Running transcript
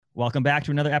Welcome back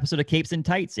to another episode of Capes and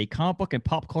Tights, a comic book and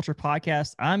pop culture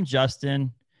podcast. I'm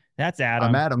Justin. That's Adam.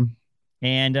 I'm Adam.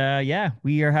 And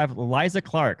have Liza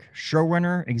Clark,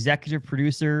 showrunner, executive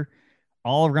producer,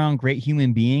 all around great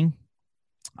human being,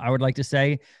 I would like to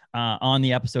say, on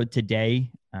the episode today.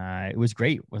 It was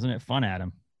great. Wasn't it fun,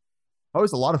 Adam? Oh, it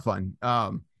was a lot of fun.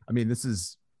 This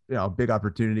is a big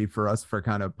opportunity for us for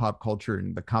kind of pop culture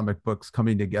and the comic books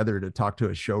coming together to talk to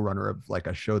a showrunner of like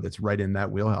a show that's right in that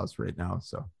wheelhouse right now.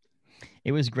 So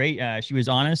it was great. She was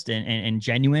honest and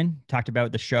genuine, talked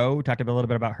about the show, talked a little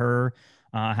bit about her,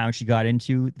 how she got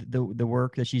into the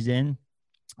work that she's in,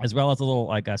 as well as a little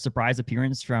like a surprise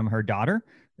appearance from her daughter.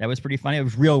 That was pretty funny. It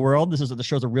was real world. The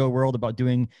show's a real world about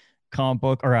doing comic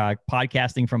book or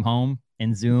podcasting from home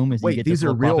and Zoom. Wait, these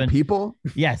are real people?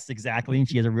 Yes, exactly. And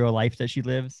she has a real life that she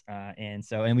lives.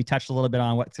 And we touched a little bit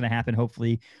on what's going to happen,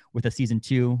 hopefully, with a season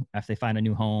 2 if they find a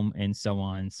new home and so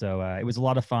on. So it was a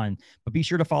lot of fun. But be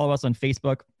sure to follow us on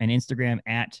Facebook and Instagram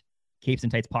at Capes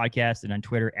and Tights Podcast and on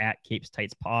Twitter at Capes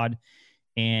Tights Pod.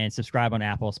 And subscribe on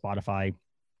Apple, Spotify,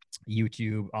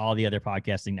 YouTube, all the other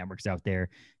podcasting networks out there.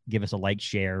 Give us a like,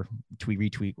 share, tweet,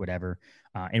 retweet, whatever.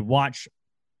 And watch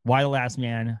Y the Last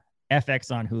Man,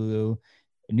 FX on Hulu.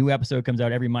 A new episode comes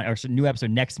out every month, or new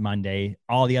episode next Monday.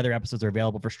 All the other episodes are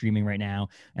available for streaming right now.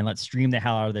 And let's stream the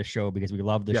hell out of this show because we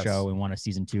love the show and want a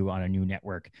season 2 on a new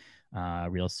network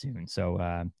real soon.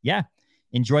 So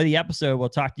enjoy the episode. We'll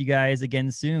talk to you guys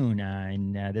again soon.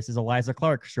 This is Liza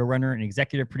Clark, showrunner and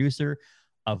executive producer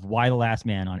of Y the Last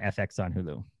Man on FX on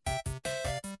Hulu.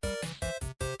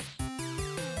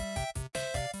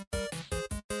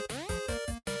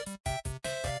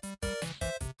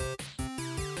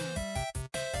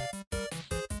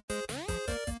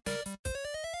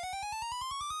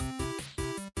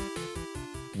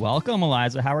 Welcome,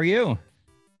 Eliza. How are you?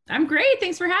 I'm great.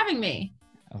 Thanks for having me.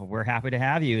 Oh, we're happy to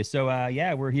have you. So,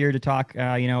 we're here to talk,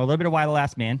 a little bit of Y the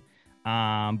Last Man.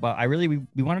 But we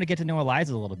wanted to get to know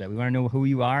Eliza a little bit. We want to know who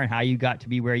you are and how you got to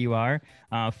be where you are.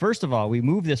 First of all, we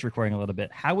moved this recording a little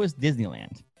bit. How was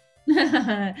Disneyland?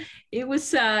 It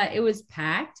was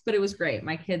packed, but it was great.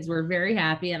 My kids were very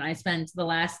happy, and I spent the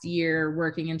last year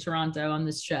working in Toronto on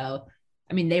this show.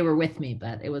 I mean, they were with me,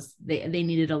 but they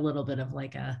needed a little bit of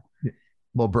like a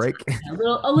little break,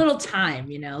 a little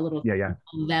time, a little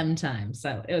them time.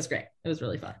 So it was great. It was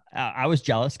really fun. I was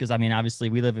jealous because obviously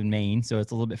we live in Maine, so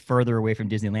it's a little bit further away from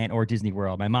Disneyland or Disney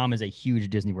World. My mom is a huge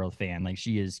Disney World fan. Like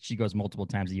she goes multiple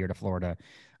times a year to Florida.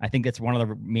 I think that's one of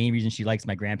the main reasons she likes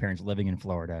my grandparents living in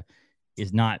Florida,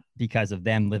 is not because of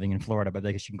them living in Florida, but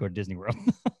because she can go to Disney World.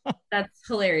 That's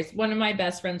hilarious. One of my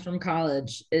best friends from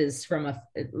college is from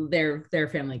their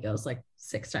family goes like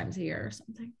 6 times a year or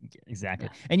something. Exactly.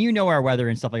 Yeah. And our weather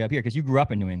and stuff like up here because you grew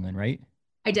up in New England, right?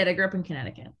 I did. I grew up in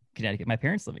Connecticut. My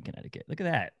parents live in Connecticut. Look at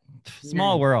that.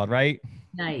 Small world, right?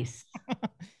 Nice.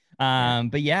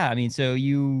 So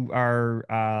you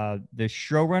are the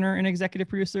showrunner and executive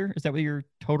producer. Is that what your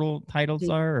total titles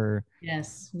are? Or?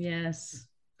 Yes.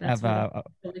 Of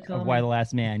Y the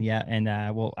Last Man, yeah. And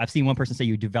I've seen one person say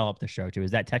you developed the show too.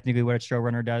 Is that technically what a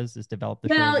showrunner does? Is develop the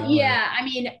show? Well, yeah.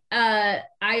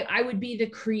 I would be the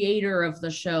creator of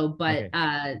the show, but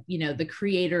the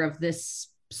creator of this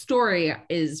story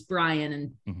is Brian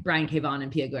and Brian K. Vaughan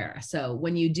and Pia Guerra. So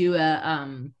when you do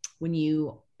an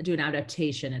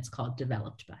adaptation, it's called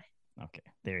developed by. Okay,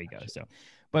 there you go. So,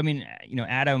 but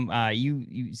Adam,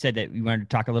 you said that you wanted to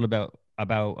talk a little about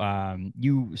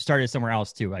you started somewhere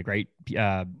else too, like, right?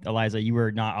 Eliza, you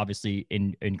were not obviously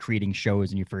in creating shows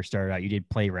when you first started out. You did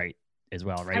playwright as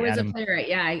well, right? I was a playwright.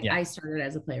 Yeah, I started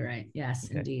as a playwright. Yes,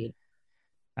 okay. Indeed.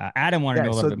 Adam wanted to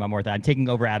know a little bit more about that. I'm taking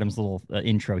over Adam's little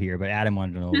intro here, but Adam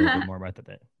wanted to know a little bit more about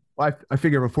that. Well, I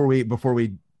figure before we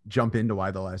jump into Y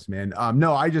the Last Man,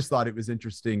 no, I just thought it was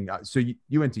interesting. So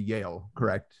you went to Yale,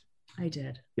 correct? I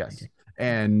did. Yes, I did.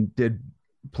 And did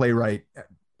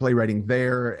playwriting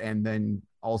there, and then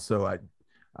also at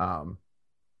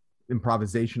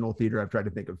improvisational theater. I've tried to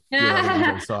think of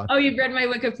I saw. Oh, you've read my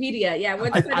Wikipedia. Yeah.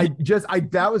 I just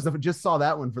saw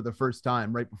that one for the first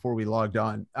time right before we logged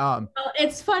on. Well,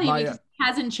 it's funny because it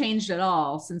hasn't changed at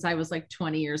all since I was like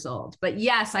 20 years old. But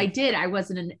yes, I did. I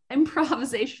was in an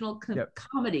improvisational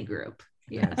comedy group.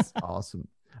 Yes. Awesome.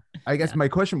 I guess my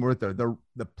question with the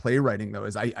playwriting though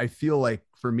is I feel like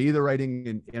for me the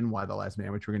writing in Y the Last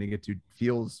Man, which we're going to get to,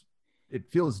 feels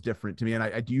different to me. And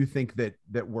I do you think that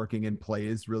working in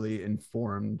plays really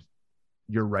informed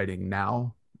your writing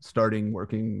now, starting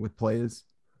working with plays?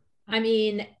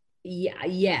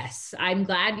 Yes. I'm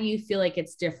glad you feel like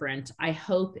it's different. I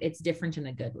hope it's different in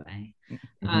a good way.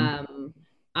 Mm-hmm.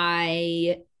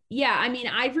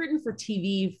 I've written for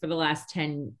TV for the last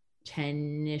 10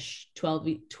 10-ish,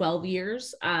 12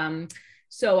 years.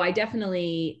 So I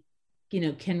definitely,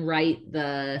 can write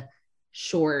the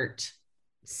short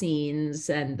scenes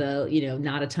and the,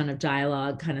 not a ton of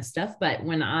dialogue kind of stuff. But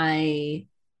when I,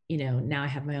 now I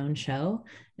have my own show.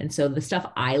 And so the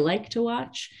stuff I like to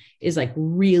watch is like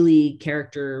really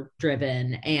character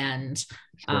driven. And,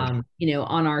 sure.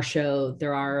 On our show,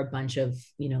 there are a bunch of,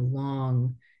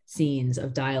 long scenes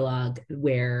of dialogue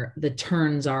where the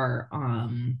turns are,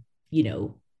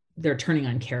 they're turning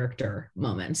on character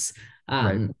moments.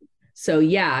 Right. So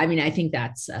yeah, I mean, I think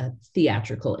that's a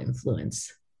theatrical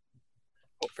influence.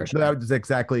 For sure. That was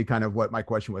exactly kind of what my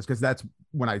question was, because that's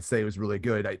when I say it was really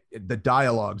good. The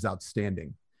dialogue's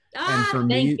outstanding. And for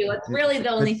me, you. It's really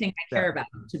the only thing I care about,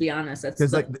 to be honest.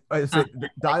 Because the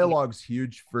dialogue's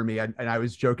huge for me. And I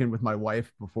was joking with my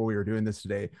wife before we were doing this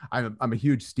today. I'm a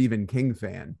huge Stephen King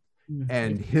fan,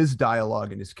 and his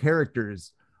dialogue and his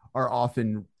characters are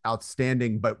often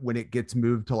outstanding. But when it gets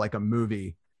moved to like a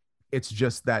movie, it's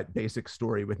just that basic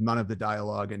story with none of the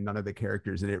dialogue and none of the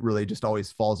characters, and it really just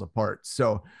always falls apart.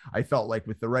 So I felt like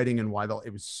with the writing and why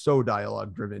it was so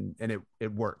dialogue driven, and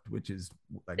it worked, which is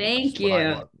like, thank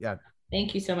you. Yeah,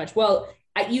 thank you so much. Well,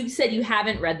 you said you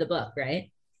haven't read the book, right?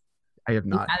 I have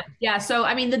not. Yeah. So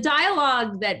I mean, the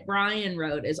dialogue that Brian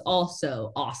wrote is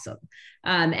also awesome,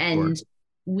 and sure.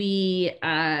 we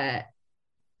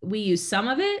use some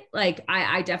of it. Like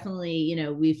I definitely,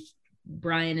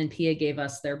 Brian and Pia gave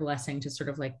us their blessing to sort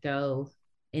of like go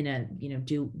in a,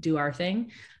 do our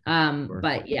thing. Sure.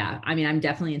 But yeah, I mean, I'm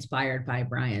definitely inspired by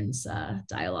Brian's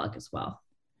dialogue as well.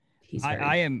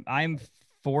 I'm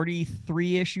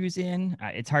 43 issues in.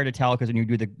 It's hard to tell because when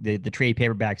you do the trade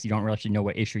paperbacks, you don't really know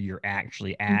what issue you're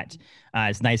actually at.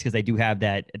 It's nice because they do have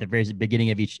that at the very beginning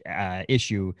of each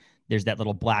issue. There's that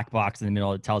little black box in the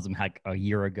middle that tells them like a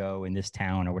year ago in this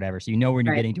town or whatever. So when you're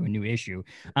right. getting to a new issue.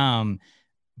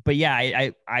 But yeah,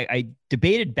 I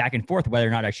debated back and forth whether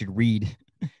or not I should read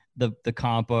the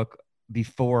comic book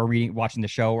before watching the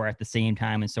show or at the same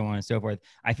time and so on and so forth.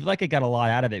 I feel like I got a lot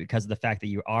out of it because of the fact that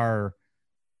you are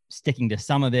sticking to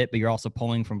some of it, but you're also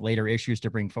pulling from later issues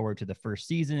to bring forward to the first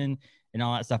season and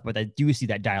all that stuff. But I do see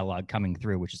that dialogue coming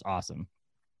through, which is awesome.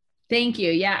 Thank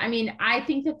you. Yeah. I mean, I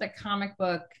think that the comic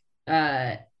book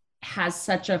has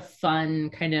such a fun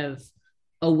kind of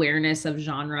awareness of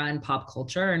genre and pop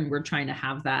culture. And we're trying to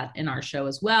have that in our show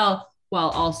as well, while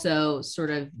also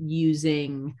sort of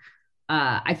using,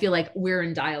 I feel like we're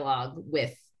in dialogue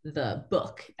with the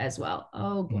book as well.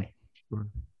 Oh boy.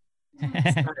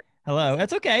 Hello.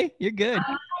 That's okay. You're good.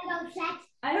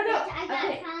 I don't know.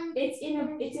 Okay. It's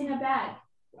in a bag.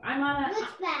 I'm on a, which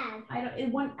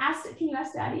bag? Can you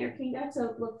ask Daddy or King Dad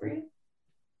to look for you?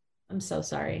 I'm so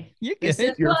sorry. You're good. This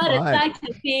is You're what fine. It's like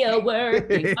to be a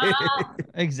working mom.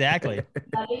 Exactly.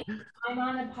 I'm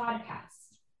on a podcast.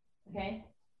 Okay.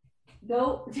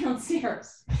 Go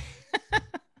downstairs.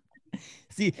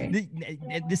 See,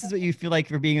 this is what you feel like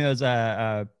for being those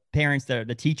parents that are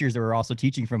the teachers that were also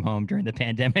teaching from home during the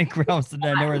pandemic. Where else did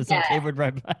I know where the table would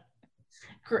right by?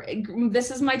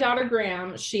 This is my daughter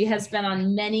Graham. She has been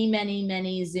on many, many,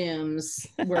 many Zooms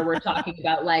where we're talking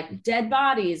about like dead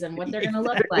bodies and what they're going to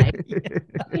look like.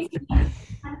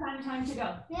 Time to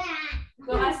go. Yeah.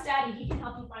 Go ask Daddy. He can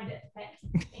help you find it. Okay.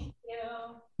 Thank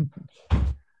you.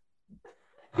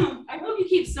 I hope you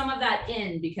keep some of that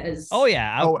in because. Oh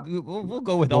yeah, we'll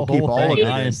go with the whole thing.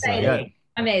 Honestly, yeah.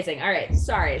 Amazing. All right.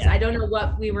 Sorry, yeah. I don't know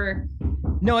what we were.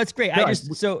 No, it's great.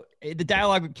 So the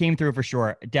dialogue came through for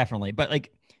sure, definitely. But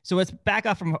like, so let's back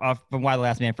off from Why the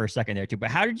Last Man for a second there too.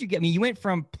 But how did you get? I mean, you went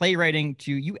from playwriting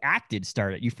to you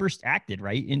first acted,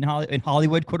 right, in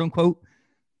Hollywood, quote unquote.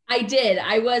 I did.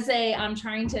 I'm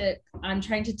trying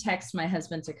to text my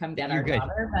husband to come get our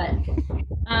daughter,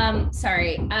 but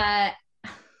sorry.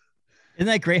 Isn't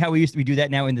that great how we do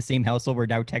that now in the same household? We're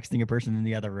now texting a person in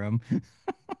the other room.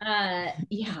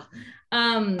 Yeah.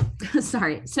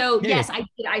 Sorry. So yes, I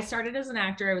did. I started as an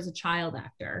actor. I was a child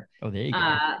actor. Oh, there you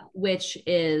go. Which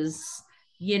is,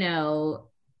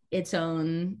 its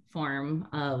own form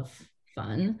of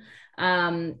fun.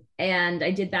 And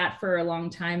I did that for a long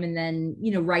time. And then,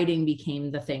 writing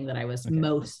became the thing that I was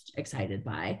most excited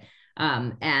by.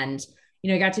 And,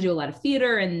 I got to do a lot of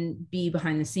theater and be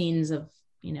behind the scenes of,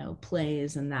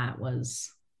 plays. And that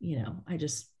was,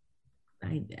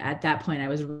 at that point I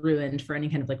was ruined for any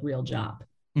kind of like real job.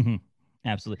 Mm-hmm.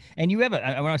 Absolutely. And you have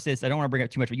I want to say this, I don't want to bring up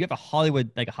too much, but you have a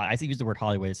Hollywood, I use the word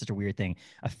Hollywood. It's such a weird thing.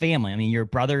 A family. I mean, your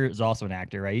brother is also an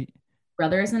actor, right?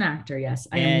 Brother is an actor. Yes.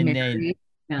 I am married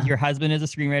your husband is a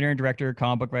screenwriter and director,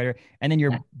 comic book writer, and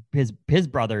then his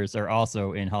brothers are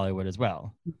also in Hollywood as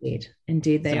well.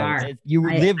 Indeed they are. You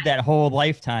lived that whole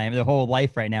lifetime. The whole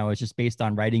life right now is just based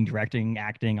on writing, directing,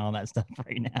 acting, all that stuff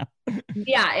right now.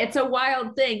 Yeah, it's a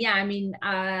wild thing. Yeah, I mean,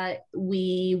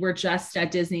 we were just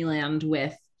at Disneyland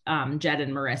with Jed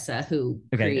and Marissa, who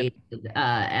created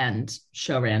and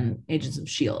showran Agents of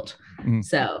S.H.I.E.L.D. Mm-hmm.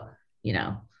 So,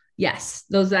 yes,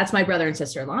 that's my brother and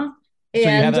sister-in-law. So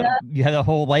you have a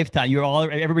whole lifetime.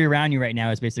 Everybody around you right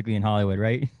now is basically in Hollywood,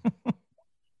 right?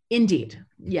 Indeed.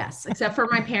 Yes. Except for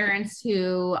my parents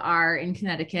who are in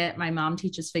Connecticut. My mom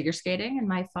teaches figure skating and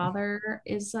my father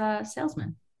is a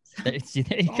salesman. So. There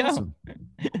you awesome. Go.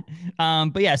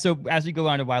 But yeah, so as we go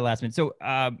on to Y: The Last Man, so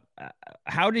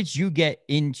how did you get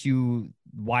into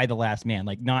Y: The Last Man?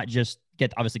 Like, not just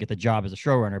obviously get the job as a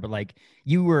showrunner, but like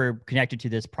you were connected to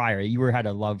this prior. You had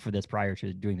a love for this prior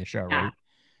to doing the show, right?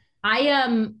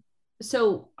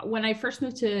 So when I first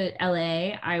moved to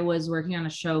LA, I was working on a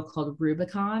show called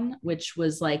Rubicon, which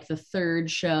was like the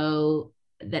third show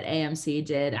that AMC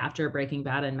did after Breaking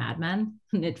Bad and Mad Men.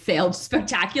 And it failed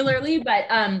spectacularly, but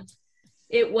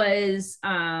it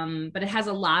has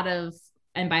a lot of,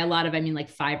 and by a lot of, I mean like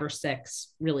 5 or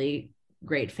 6 really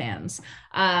great fans.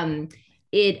 And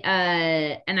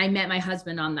I met my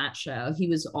husband on that show. He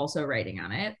was also writing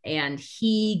on it, and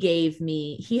he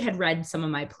had read some of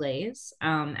my plays.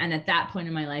 And at that point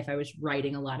in my life, I was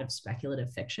writing a lot of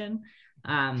speculative fiction,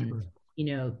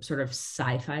 sort of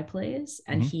sci-fi plays.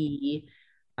 And he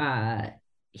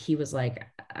was like,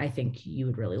 I think you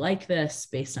would really like this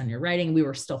based on your writing. We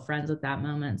were still friends at that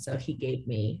moment. So he gave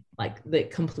me like the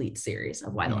complete series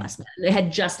of Y: The Last Man. It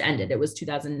had just ended. It was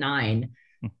 2009.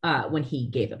 When he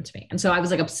gave them to me. And so I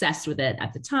was like obsessed with it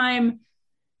at the time,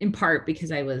 in part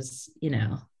because I was,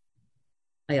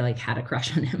 I like had a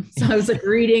crush on him. So I was like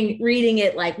reading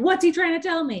it, like, what's he trying to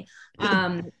tell me?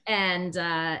 And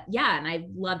I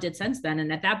loved it since then.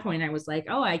 And at that point I was like,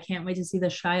 oh, I can't wait to see the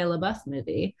Shia LaBeouf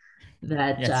movie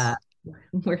that,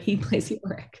 where he plays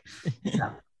Yorick.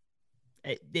 So.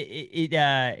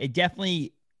 It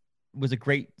definitely was a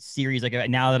great series. Like,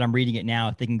 now that I'm reading it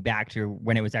now, thinking back to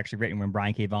when it was actually written, when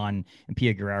Brian K. Vaughan and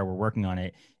Pia Guerrero were working on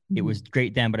it, it was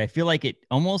great then, but I feel like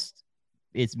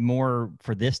it's more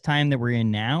for this time that we're in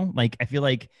now. Like, I feel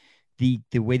like the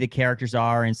way the characters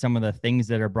are and some of the things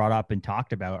that are brought up and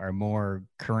talked about are more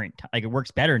current. Like, it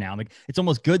works better now. Like, it's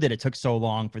almost good that it took so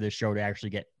long for this show to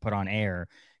actually get put on air,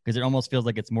 because it almost feels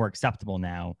like it's more acceptable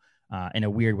now, in a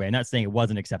weird way. I'm not saying it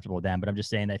wasn't acceptable then, but I'm just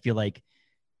saying that I feel like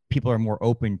people are more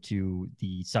open to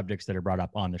the subjects that are brought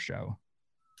up on the show.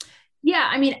 Yeah.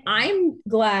 I mean, I'm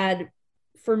glad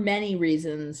for many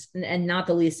reasons, and not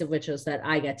the least of which is that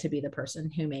I get to be the person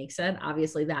who makes it.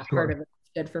 Obviously that part of it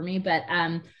is good for me. But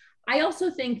I also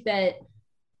think that,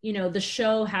 the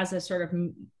show has a sort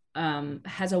of,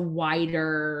 has a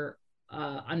wider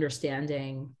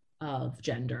understanding of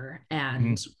gender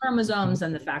and chromosomes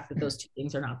and the fact that those two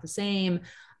things are not the same.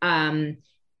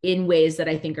 In ways that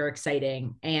I think are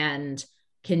exciting and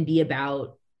can be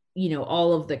about,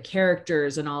 all of the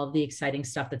characters and all of the exciting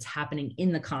stuff that's happening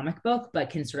in the comic book,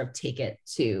 but can sort of take it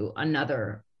to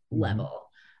another level.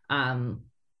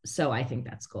 So I think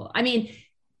that's cool. I mean,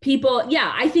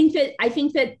 I think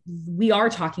that we are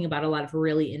talking about a lot of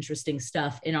really interesting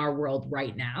stuff in our world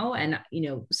right now. And,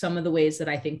 some of the ways that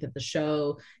I think that the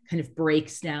show kind of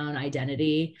breaks down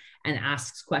identity and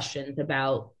asks questions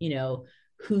about,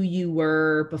 who you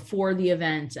were before the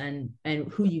event and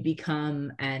who you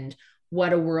become and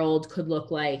what a world could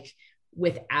look like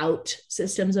without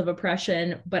systems of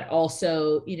oppression, but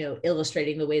also,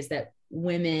 illustrating the ways that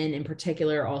women in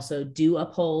particular also do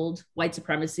uphold white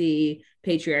supremacy,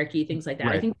 patriarchy, things like that.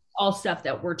 Right. I think all stuff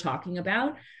that we're talking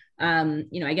about. I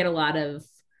get a lot of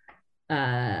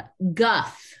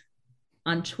guff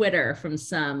on Twitter from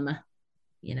some,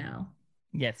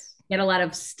 Yes. Get a lot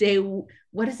of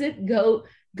what is it? Go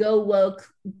woke,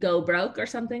 go broke or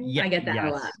something. Yeah, I get that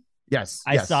a lot. Yes.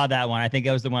 I saw that one. I think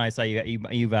that was the one I saw. You've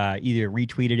either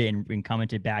retweeted it and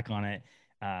commented back on it.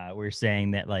 We're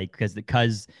saying that, like,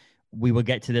 because we will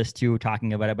get to this too,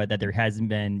 talking about it, but that there hasn't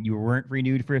been, you weren't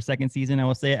renewed for a second season. I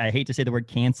will say, I hate to say the word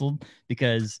canceled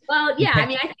because. Well, yeah, I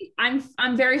mean, I think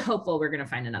I'm very hopeful we're going to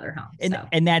find another home.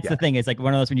 And that's the thing. It's like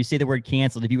one of those, when you say the word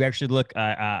canceled, if you actually look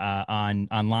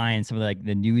online, some of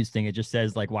the news thing, it just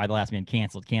says like, Y: The Last Man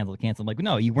canceled. Like,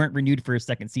 no, you weren't renewed for a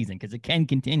second season because it can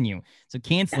continue. So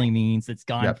canceling means it's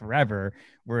gone forever.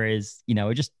 Whereas,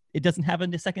 it doesn't have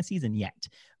a second season yet,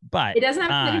 but it doesn't have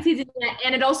a second season yet,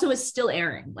 and it also is still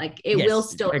airing. Like, it will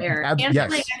still air. And I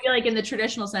feel like in the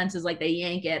traditional sense is like they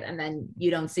yank it and then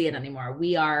you don't see it anymore.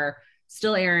 We are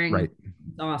still airing. Right.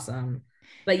 It's awesome.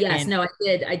 But yes, no,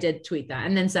 I did tweet that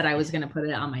and then said I was going to put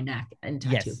it on my neck and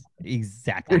tattoo. Yes,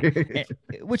 exactly.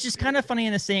 Which is kind of funny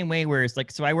in the same way where it's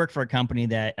like, so I work for a company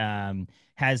that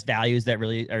has values that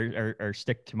really are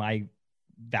stick to my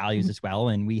values as well.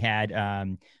 And we had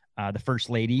the first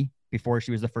lady, before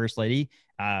she was the first lady,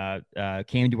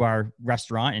 came to our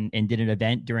restaurant and did an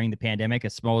event during the pandemic, a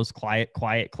small,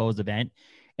 quiet, closed event.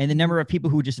 And the number of people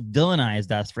who just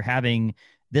villainized us for having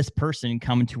this person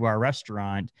come to our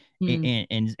restaurant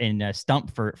and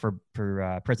stump for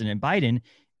President Biden.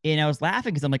 And I was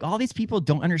laughing because I'm like, all these people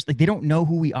don't understand. Like, they don't know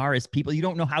who we are as people. You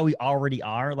don't know how we already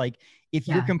are. Like, if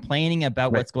you're complaining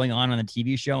about what's going on the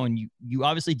TV show, and you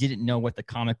obviously didn't know what the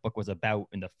comic book was about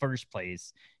in the first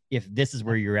place, if this is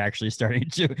where you're actually starting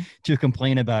to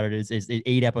complain about it, is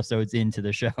 8 episodes into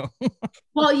the show.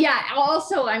 Well, yeah.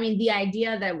 Also, I mean, the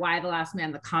idea that Y the Last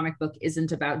Man, the comic book,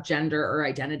 isn't about gender or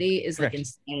identity is like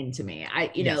insane to me.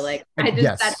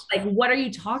 That's like, what are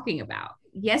you talking about?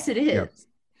 Yes, it is. Yep.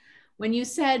 When you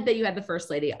said that you had the first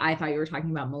lady, I thought you were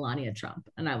talking about Melania Trump,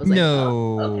 and I was like,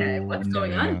 "No, okay, what's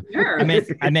going on here?"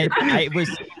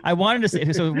 I wanted to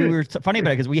say. So we were funny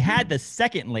about it because we had the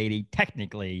second lady,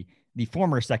 technically the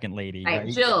former second lady, right?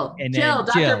 Jill,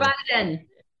 Dr. Biden.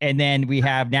 And then we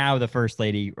have now the first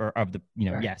lady of the,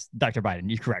 yes, Dr. Biden.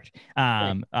 You're correct.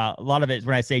 A lot of it,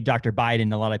 when I say Dr.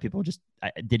 Biden, a lot of people just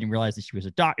didn't realize that she was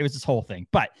a doc. It was this whole thing.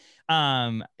 But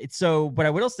so what I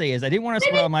will say is I didn't want to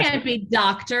spoil much. Can't be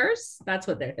doctors. That's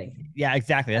what they're thinking. Yeah,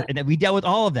 exactly. And then we dealt with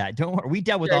all of that. Don't worry. We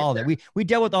dealt with all of that. We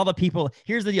dealt with all the people.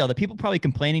 Here's the deal. The people probably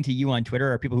complaining to you on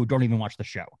Twitter are people who don't even watch the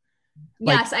show.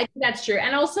 Yes, I think that's true.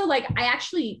 And also, like,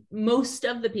 most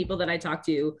of the people that I talk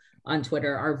to on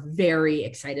Twitter are very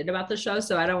excited about the show.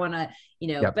 So I don't want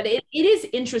to, but it is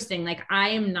interesting. Like, I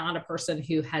am not a person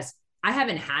who I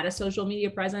haven't had a social media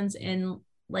presence in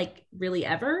like really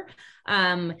ever.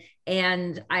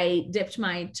 And I dipped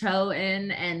my toe in,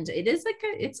 and it is like,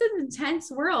 it's an intense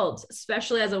world,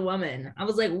 especially as a woman. I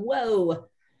was like, whoa,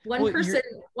 one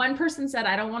person said,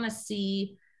 I don't want to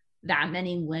see that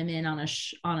many women on a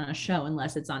show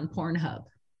unless it's on Pornhub.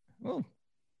 Oh,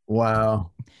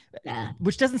 wow. Yeah.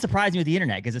 Which doesn't surprise me with the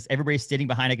internet, because everybody's sitting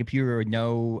behind a computer with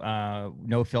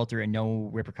no filter and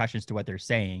no repercussions to what they're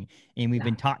saying. And we've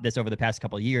been taught this over the past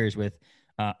couple of years with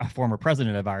a former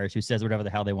president of ours who says whatever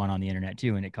the hell they want on the internet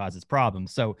too, and it causes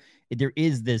problems. So there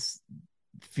is this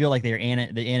feel like the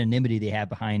anonymity they have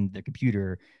behind the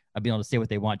computer of being able to say what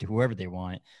they want to whoever they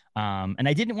want. And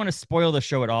I didn't want to spoil the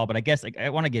show at all, but I guess I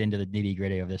want to get into the nitty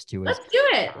gritty of this too. Let's do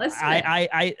it.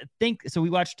 I think, so we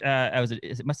watched,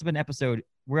 it must have been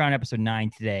we're on episode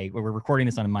 9 today, where we're recording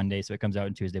this on a Monday, so it comes out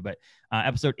on Tuesday, but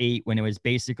episode 8, when it was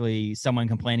basically someone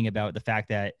complaining about the fact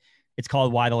that it's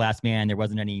called Y the Last Man. There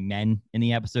wasn't any men in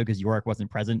the episode because York wasn't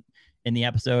present in the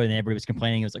episode, and everybody was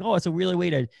complaining. It was like, oh, it's a really way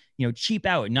to, cheap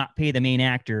out and not pay the main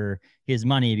actor his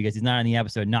money because he's not in the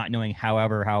episode, not knowing how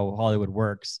Hollywood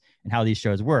works and how these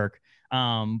shows work.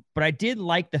 But I did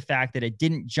like the fact that it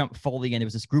didn't jump fully in. It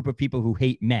was this group of people who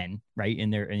hate men, right, in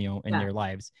their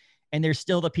lives. And there's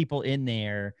still the people in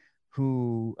there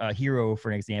who, Hero,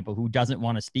 for an example, who doesn't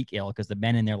want to speak ill because the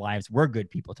men in their lives were good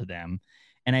people to them.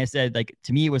 And I said, like,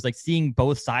 to me, it was like seeing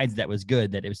both sides that was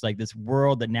good, that it was like this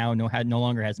world that now no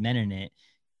longer has men in it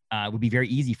would be very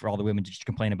easy for all the women to just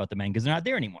complain about the men because they're not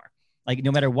there anymore. Like,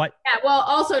 no matter what. Yeah, well,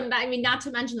 also, I mean, not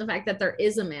to mention the fact that there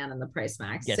is a man in the price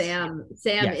max. Yes. Sam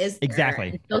yes, is there exactly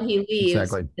until he leaves.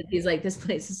 Exactly. He's like, this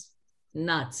place is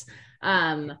nuts.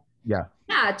 Yeah,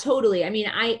 totally. I mean,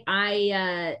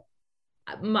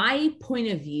 my point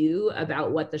of view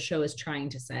about what the show is trying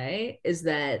to say is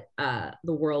that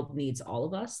the world needs all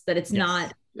of us, that it's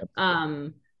not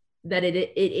that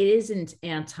it isn't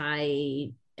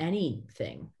anti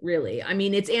anything really. I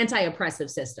mean, it's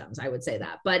anti-oppressive systems, I would say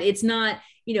that, but it's not,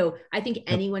 I think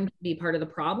anyone can be part of the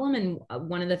problem. And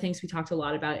one of the things we talked a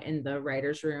lot about in the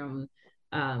writer's room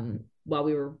while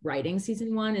we were writing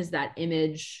season 1 is that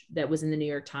image that was in the New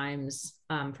York Times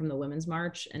from the Women's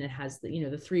March. And it has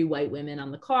the 3 white women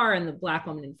on the car and the Black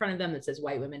woman in front of them that says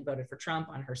white women voted for Trump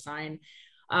on her sign.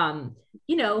 I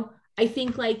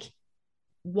think like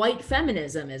white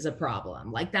feminism is a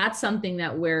problem. Like that's something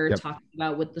that we're talking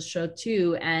about with the show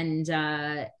too.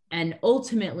 And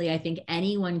ultimately, I think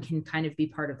anyone can kind of be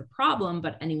part of the problem,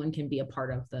 but anyone can be a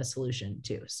part of the solution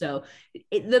too. So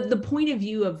the point of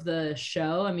view of the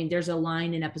show, I mean, there's a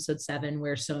line in episode 7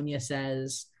 where Sonia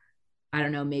says, I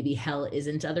don't know, maybe hell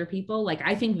isn't other people. Like,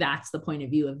 I think that's the point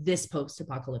of view of this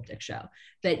post-apocalyptic show,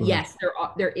 that yes,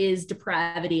 there is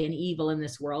depravity and evil in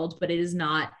this world, but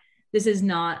this is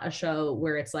not a show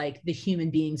where it's like the human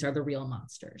beings are the real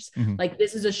monsters. Mm-hmm. Like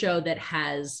this is a show that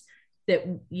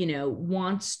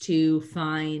wants to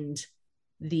find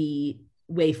the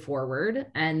way forward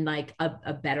and like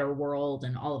a better world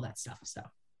and all of that stuff. So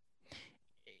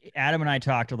Adam and I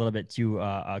talked a little bit too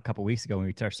a couple weeks ago when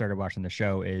we started watching the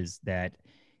show, is that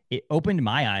it opened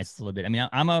my eyes a little bit. I mean,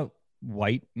 I'm a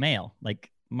white male.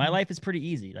 Like my life is pretty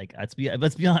easy. Like let's be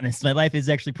honest, my life is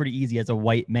actually pretty easy as a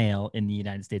white male in the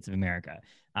United States of America.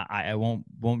 I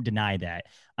won't deny that.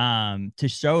 To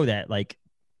show that, like,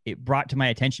 it brought to my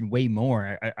attention way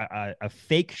more a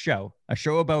fake show, a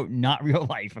show about not real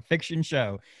life, a fiction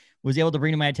show, was able to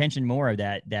bring to my attention more of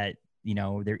that you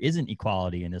know, there isn't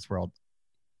equality in this world.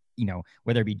 You know,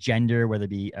 whether it be gender, whether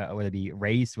it be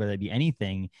race, whether it be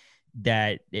anything,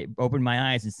 that it opened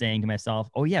my eyes and saying to myself,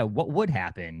 oh yeah, what would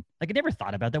happen? Like, I never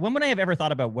thought about that. When would I have ever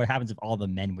thought about what happens if all the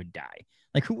men would die?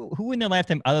 Like who in their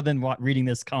lifetime, other than reading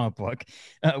this comic book,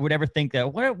 would ever think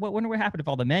that what would happen if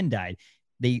all the men died?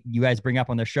 You guys bring up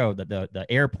on the show that the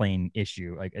airplane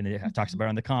issue, like, and it talks about it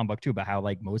on the comic book too, about how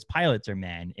like most pilots are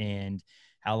men, and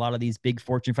how a lot of these big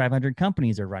Fortune 500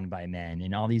 companies are run by men,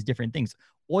 and all these different things,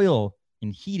 oil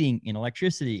and heating and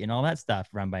electricity and all that stuff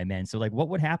run by men. So like, what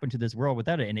would happen to this world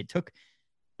without it? And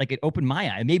it opened my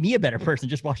eye. It made me a better person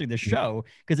just watching the show,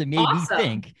 because it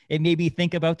made me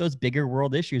think about those bigger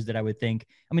world issues that I would think,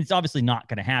 I mean, it's obviously not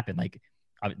going to happen. Like,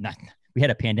 we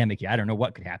had a pandemic here. I don't know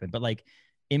what could happen, but like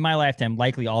in my lifetime,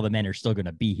 likely all the men are still going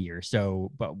to be here.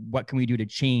 So, but what can we do to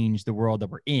change the world that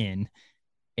we're in,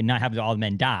 and not have all the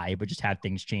men die, but just have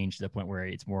things change to the point where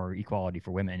it's more equality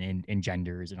for women and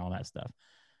genders and all that stuff?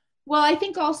 Well, I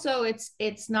think also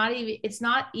it's not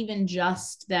even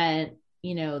just that,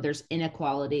 you know, there's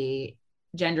inequality,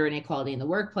 gender inequality in the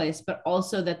workplace, but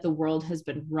also that the world has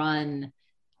been run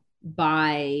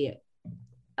by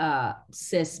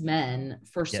cis men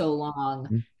for so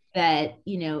long that,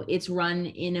 you know, it's run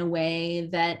in a way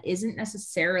that isn't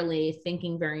necessarily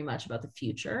thinking very much about the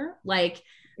future. Like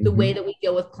the way that we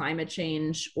deal with climate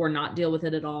change or not deal with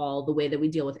it at all, the way that we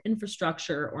deal with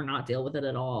infrastructure or not deal with it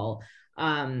at all.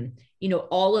 You know,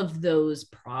 all of those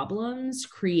problems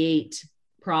create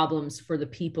problems for the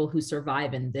people who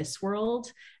survive in this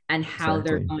world, and how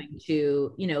they're going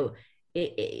to, you know,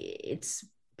 it's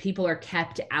people are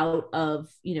kept out of,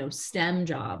 you know, STEM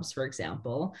jobs, for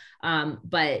example.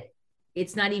 But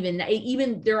it's not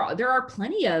even there are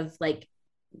plenty of like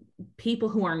people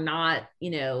who are not,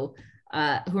 you know,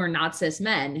 who are not cis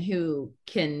men who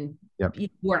can,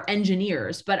 who are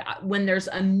engineers, but when there's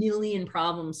a million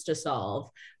problems to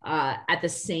solve at the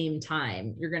same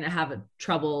time, you're going to have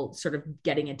trouble sort of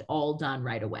getting it all done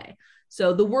right away.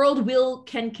 So the world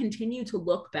can continue to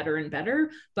look better and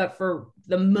better, but for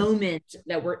the moment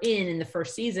that we're in the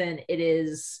first season, it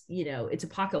is, you know, it's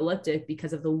apocalyptic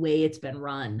because of the way it's been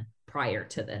run prior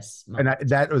to this moment. And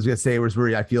that I was going to say was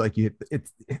where I feel like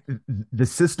the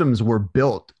systems were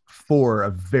built for a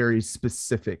very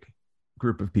specific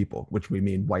group of people, which we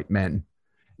mean white men.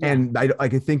 And I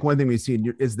think one thing we've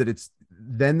seen is that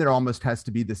then there almost has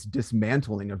to be this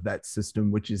dismantling of that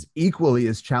system, which is equally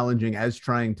as challenging as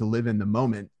trying to live in the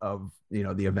moment of, you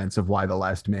know, the events of Y: The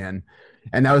Last Man.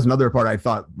 And that was another part I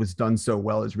thought was done so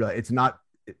well, is really,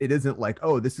 it isn't like,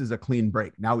 oh, this is a clean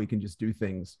break, now we can just do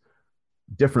things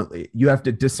differently. You have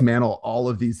to dismantle all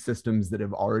of these systems that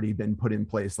have already been put in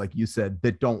place, like you said,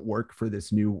 that don't work for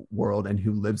this new world and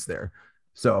who lives there.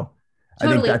 So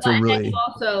totally. I think that's a really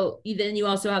then you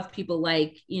also have people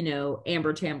like, you know,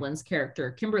 Amber Tamblin's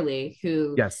character Kimberly,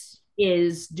 who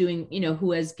is doing, you know,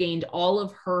 who has gained all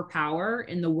of her power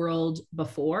in the world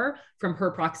before from her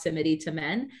proximity to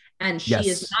men, and she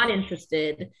is not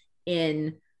interested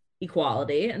in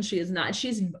equality, and she's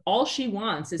all she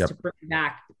wants is to bring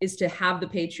back, is to have the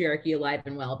patriarchy alive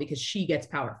and well, because she gets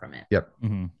power from it.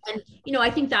 And you know,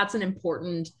 I think that's an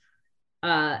important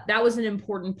that was an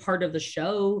important part of the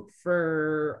show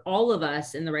for all of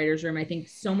us in the writers' room. I think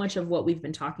so much of what we've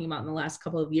been talking about in the last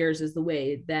couple of years is the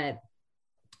way that,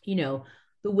 you know,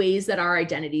 the ways that our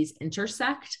identities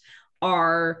intersect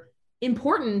are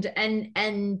important,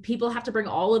 and people have to bring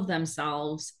all of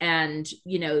themselves, and,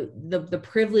 you know, the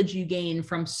privilege you gain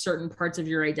from certain parts of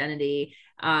your identity,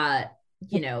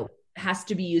 you know, has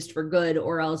to be used for good,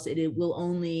 or else it will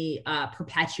only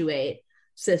perpetuate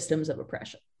systems of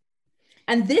oppression.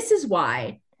 And this is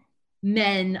why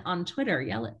men on Twitter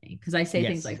yell at me, because I say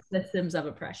things like systems of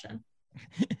oppression.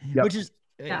 Which is,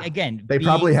 again, they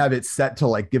probably have it set to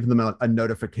like give them a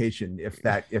notification if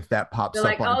that pops up. They're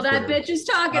like, on that bitch is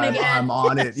talking again. I'm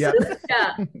on it.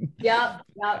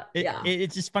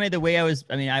 It's just funny the way I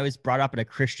was brought up in a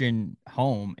Christian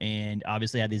home, and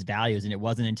obviously had these values. And it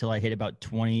wasn't until I hit about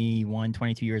 21,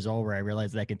 22 years old where I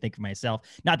realized that I can think for myself.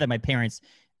 Not that my parents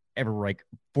ever like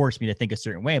force me to think a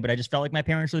certain way, but I just felt like my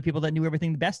parents were the people that knew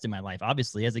everything the best in my life.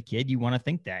 Obviously, as a kid, you want to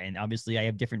think that. And obviously I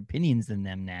have different opinions than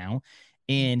them now.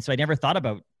 And so I never thought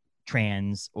about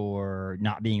trans or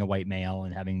not being a white male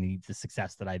and having the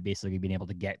success that I've basically been able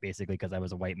to get basically because I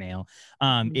was a white male,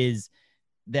 is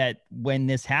that when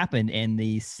this happened and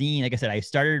the scene, like I said, I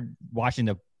started watching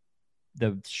the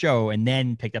show and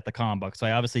then picked up the comic book. So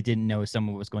I obviously didn't know some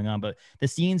of what was going on, but the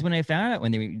scenes when I found out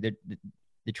when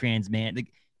the trans man,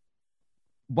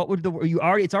 what would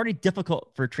it's already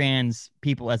difficult for trans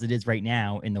people as it is right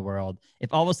now in the world.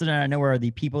 If all of a sudden out of nowhere,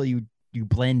 the people you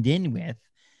blend in with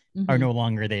are no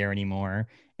longer there anymore.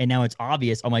 And now it's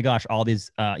obvious, oh my gosh, all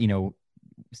these,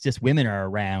 cis women are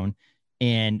around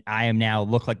and I am now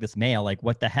look like this male, like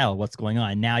what the hell, what's going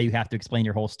on? Now you have to explain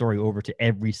your whole story over to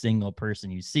every single person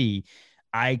you see.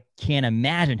 I can't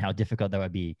imagine how difficult that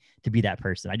would be to be that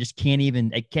person. I just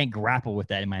I can't grapple with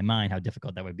that in my mind, how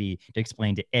difficult that would be to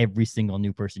explain to every single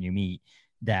new person you meet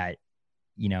that,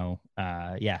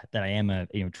 that I am a,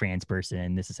 trans person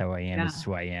and this is how I am, this is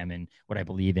who I am and what I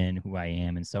believe in, who I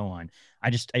am and so on.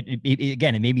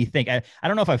 Again, it made me think, I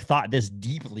don't know if I've thought this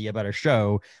deeply about a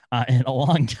show in a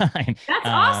long time. That's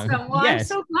awesome. Well,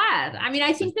 yes. I'm so glad. I mean,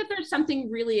 I think that there's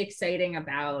something really exciting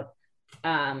about,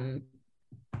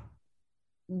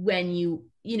 when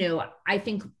I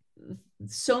think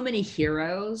so many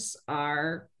heroes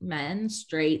are men,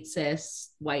 straight, cis,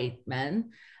 white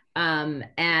men.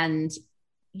 And,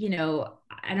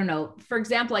 I don't know, for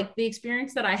example, like the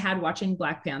experience that I had watching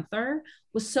Black Panther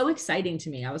was so exciting to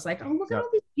me. I was like, oh, look at all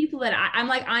these people that I'm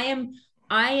like, I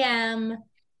am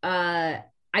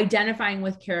identifying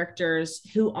with characters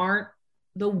who aren't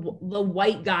the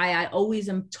white guy I always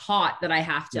am taught that I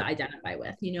have to identify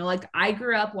with, like I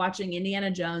grew up watching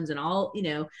Indiana Jones and all,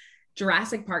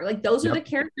 Jurassic Park, like those are the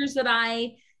characters that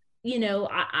I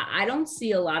don't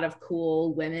see a lot of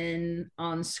cool women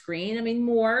on screen. I mean,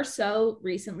 more so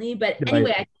recently, but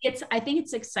anyway, I think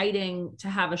it's exciting to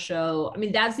have a show. I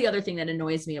mean, that's the other thing that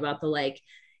annoys me about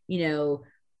the,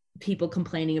 people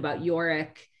complaining about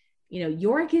Yorick.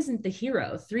 Yorick isn't the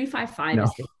hero. 355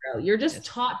 is the hero. You're just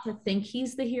taught to think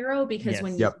he's the hero because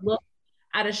when you look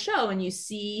at a show and you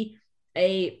see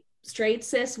a straight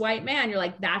cis white man, you're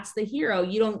like, that's the hero.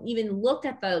 You don't even look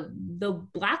at the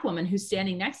Black woman who's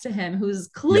standing next to him, who's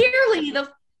clearly the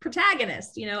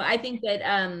protagonist. I think that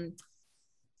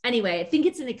anyway, I think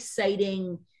it's an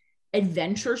exciting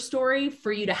adventure story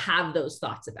for you to have those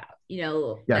thoughts about.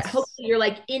 That hopefully you're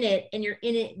like in it and you're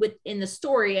in it within the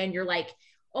story and you're like,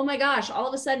 oh my gosh, all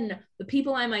of a sudden the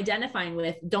people I'm identifying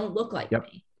with don't look like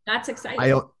me. That's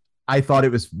exciting. I thought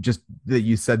it was just that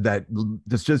you said that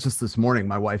just this morning,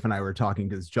 my wife and I were talking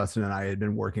because Justin and I had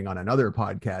been working on another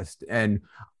podcast and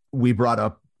we brought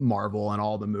up Marvel and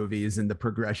all the movies and the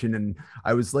progression. And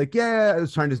I was like, I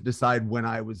was trying to decide when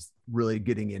I was really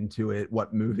getting into it,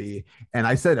 what movie. And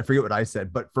I forget what I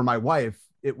said, but for my wife,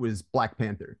 it was Black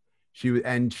Panther. She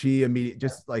immediately,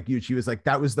 just like you, she was like,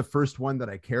 that was the first one that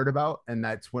I cared about. And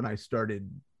that's when I started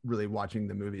really watching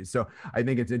the movies. So I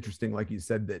think it's interesting, like you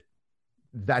said,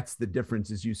 that's the difference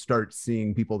is you start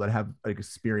seeing people that have like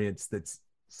experience that's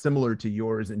similar to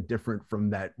yours and different from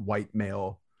that white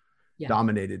male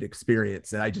dominated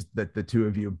experience. And I just, that the two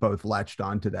of you both latched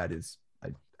onto that is,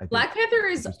 I Black Panther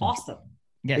is awesome.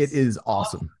 Yes. It is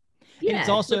awesome. Yeah, and it's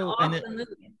also,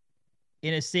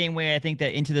 in the same way, I think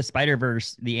that Into the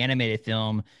Spider-Verse, the animated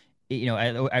film,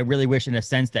 I really wish in a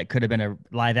sense that could have been a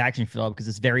live action film because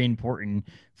it's very important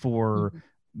for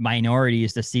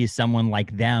minorities to see someone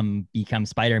like them become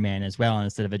Spider-Man as well.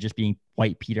 Instead of it just being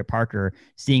white Peter Parker,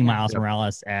 seeing Miles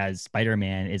Morales as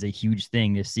Spider-Man is a huge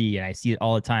thing to see. And I see it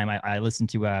all the time. I listen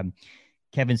to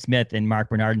Kevin Smith and Mark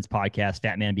Bernardin's podcast,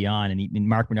 Fat Man Beyond. And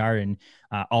Mark Bernardin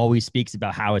always speaks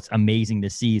about how it's amazing to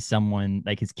see someone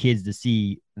like his kids to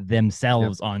see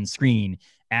themselves on screen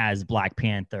as Black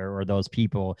Panther or those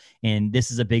people. And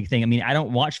this is a big thing. I mean, I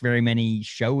don't watch very many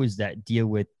shows that deal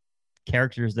with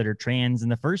characters that are trans in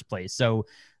the first place. So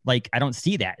like, I don't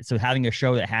see that. So having a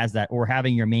show that has that, or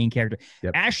having your main character,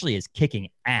 Ashley is kicking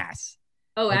ass.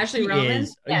 Oh, like Ashley Roman?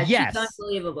 Yes. She's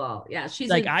unbelievable. Yeah. She's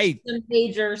like,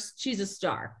 she's a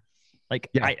star. Like,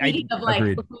 Speaking of like,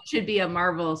 who should be a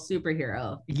Marvel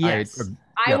superhero. Yes.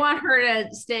 I want her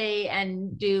to stay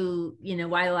and do,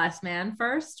 Why the Last Man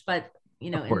first, but,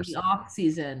 in the off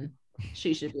season,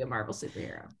 she should be a Marvel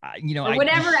superhero. Or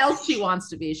whatever else she wants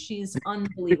to be. She's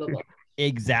unbelievable.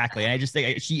 Exactly. And I just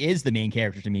think she is the main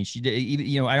character to me. She,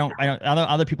 I don't,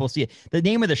 other people see it. The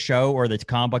name of the show or the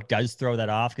comic book does throw that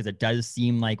off because it does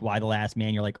seem like Why the Last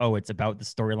Man. You're like, oh, it's about the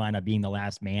storyline of being the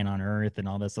last man on Earth and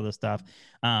all this other stuff.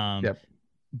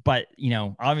 but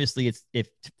obviously it's if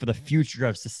for the future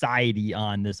of society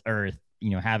on this earth,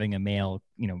 having a male,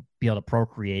 be able to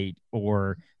procreate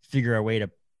or figure a way to,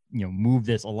 move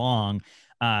this along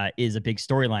is a big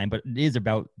storyline, but it is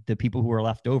about the people who are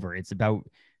left over. It's about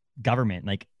government.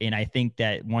 And I think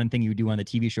that one thing you do on the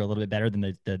TV show a little bit better than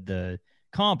the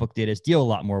comic book did is deal a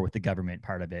lot more with the government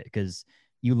part of it. Because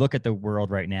you look at the world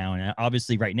right now, and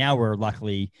obviously right now we're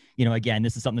luckily, again,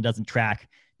 this is something that doesn't track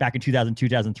back in 2002,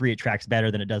 2003, it tracks better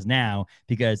than it does now,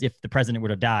 because if the president would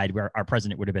have died, our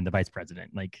president would have been the vice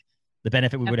president. Like the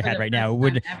benefit we would have had right now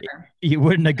it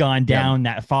wouldn't have gone down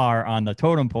that far on the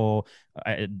totem pole.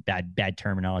 Bad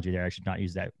terminology there. I should not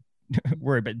use that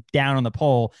word, but down on the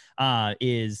pole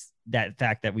is that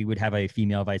fact that we would have a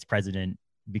female vice president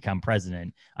become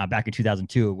president. Back in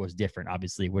 2002, it was different.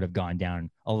 Obviously, it would have gone down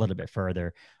a little bit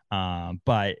further.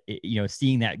 But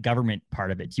seeing that government part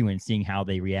of it too, and seeing how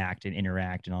they react and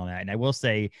interact and all that. And I will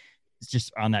say, it's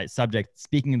just on that subject,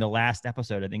 speaking of the last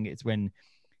episode, I think it's when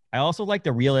I also like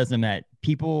the realism that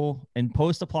people in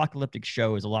post-apocalyptic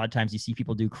shows, a lot of times you see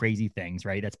people do crazy things,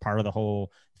 right? That's part of the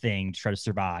whole thing to try to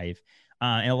survive.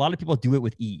 And a lot of people do it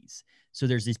with ease. So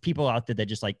there's these people out there that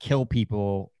just like kill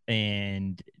people,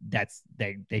 and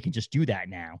they can just do that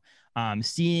now.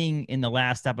 Seeing in the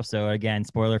last episode, again,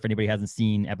 spoiler if anybody hasn't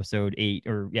seen episode 8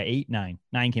 or 8, 9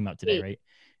 came out today, 8. Right?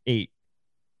 8.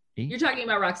 You're talking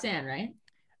about Roxanne, right?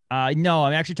 No,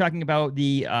 I'm actually talking about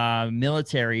the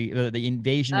military, the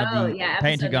invasion of the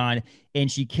Pentagon,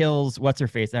 and she kills what's her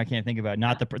face. I can't think about it.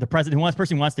 Not the president. Who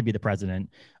person wants to be the president?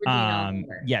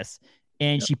 Yes,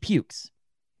 and she pukes,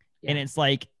 and it's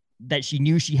like that she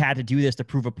knew she had to do this to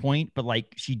prove a point, but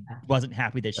like she wasn't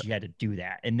happy that she had to do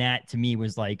that, and that to me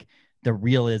was like the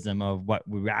realism of what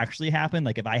would actually happen.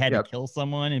 Like if I had to kill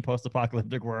someone in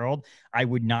post-apocalyptic world, I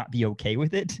would not be okay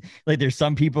with it. Like there's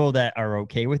some people that are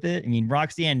okay with it. I mean,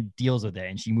 Roxanne deals with it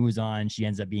and she moves on. She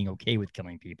ends up being okay with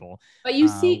killing people. But you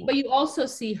also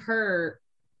see her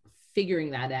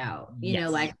figuring that out, you know,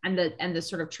 like, and the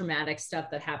sort of traumatic stuff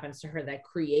that happens to her that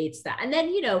creates that. And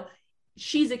then,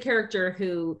 she's a character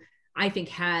who I think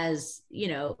has,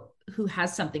 who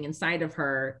has something inside of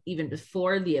her even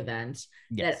before the event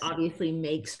that obviously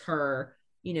makes her,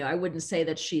 I wouldn't say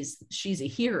that she's a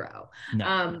hero.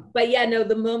 No. But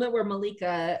the moment where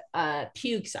Malika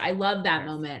pukes, I love that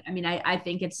moment. I mean, I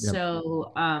think it's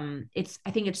so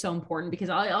I think it's so important, because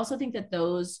I also think that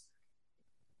those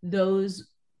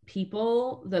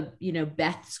people,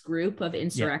 Beth's group of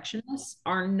insurrectionists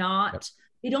are not,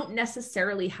 they don't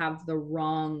necessarily have the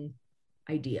wrong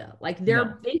idea. Like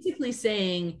they're basically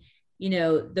saying,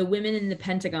 the women in the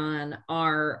Pentagon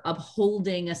are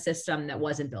upholding a system that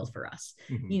wasn't built for us.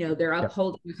 Mm-hmm. They're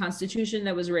upholding a constitution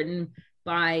that was written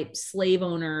by slave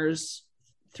owners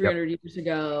 300 years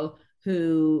ago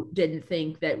who didn't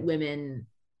think that women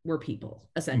were people,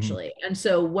 essentially. Mm-hmm. And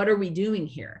so what are we doing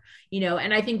here?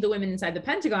 And I think the women inside the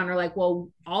Pentagon are like,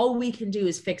 well, all we can do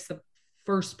is fix the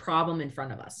first problem in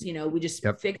front of us. We just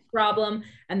fix the problem,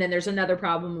 and then there's another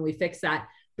problem and we fix that.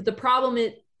 But the problem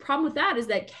with that is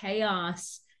that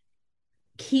chaos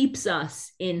keeps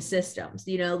us in systems,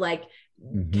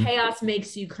 chaos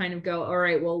makes you kind of go, all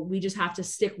right, well, we just have to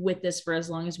stick with this for as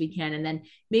long as we can. And then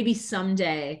maybe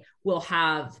someday we'll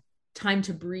have time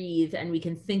to breathe and we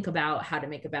can think about how to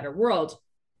make a better world.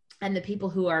 And the people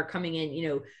who are coming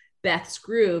in, Beth's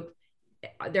group,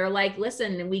 they're like,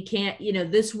 listen, we can't,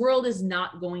 this world is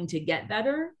not going to get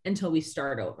better until we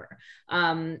start over.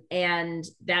 And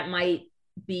that might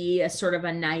be a sort of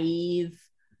a naive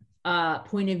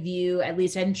point of view. At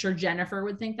least I'm sure Jennifer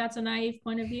would think that's a naive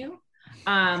point of view.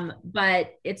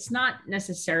 But it's not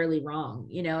necessarily wrong,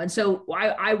 And so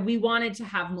we wanted to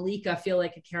have Malika feel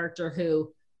like a character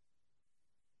who,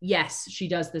 yes, she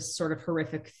does this sort of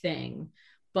horrific thing,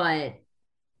 but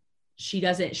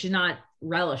she's not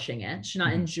relishing it. She's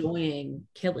not enjoying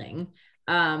killing.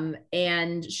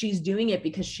 And she's doing it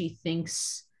because she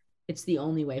thinks it's the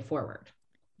only way forward.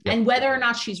 Yep. And whether or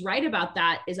not she's right about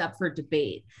that is up for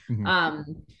debate.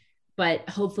 Mm-hmm. But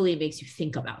hopefully it makes you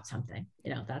think about something.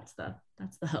 That's the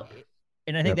hope.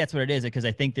 And I think that's what it is, because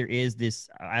I think there is this,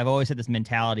 I've always had this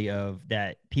mentality of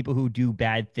that people who do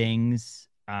bad things,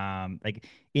 like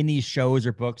in these shows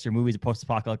or books or movies or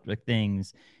post-apocalyptic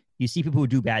things, you see people who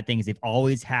do bad things, they've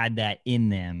always had that in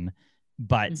them,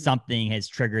 but something has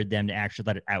triggered them to actually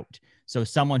let it out. So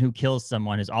someone who kills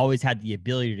someone has always had the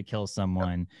ability to kill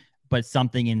someone, but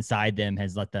something inside them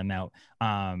has let them out.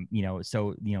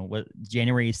 What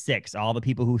January 6th, all the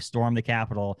people who stormed the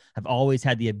Capitol have always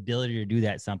had the ability to do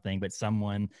that something, but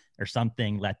someone or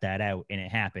something let that out and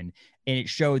it happened. And it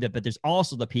showed that, but there's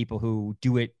also the people who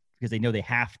do it because they know they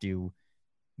have to,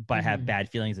 but have bad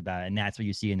feelings about it. And that's what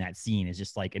you see in that scene, is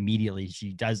just like immediately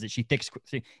she does it. She thinks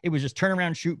it was just turn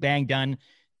around, shoot, bang, done.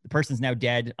 The person's now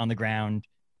dead on the ground.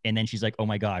 And then she's like, oh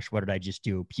my gosh, what did I just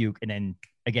do? Puke. And then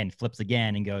again, flips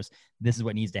again and goes, this is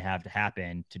what needs to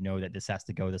happen to know that this has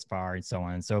to go this far, and so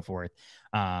on and so forth.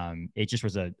 It just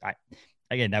was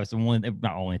again, that was the one,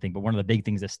 not only thing, but one of the big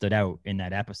things that stood out in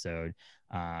that episode,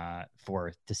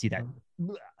 to see that.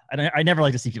 I never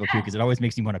like to see people puke because it always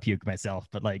makes me want to puke myself,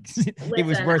 but like it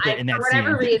was worth it in that for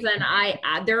whatever scene. reason,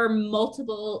 there are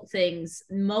multiple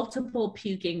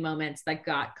puking moments that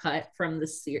got cut from the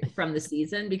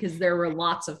season, because there were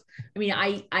lots of, I mean,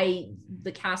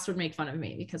 the cast would make fun of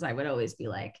me because I would always be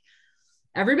like,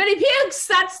 everybody pukes.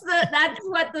 That's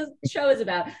what the show is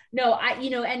about. No,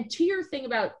 and to your thing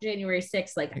about January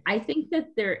 6th, like, I think that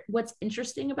what's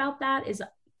interesting about that is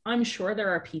I'm sure there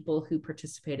are people who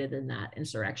participated in that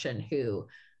insurrection who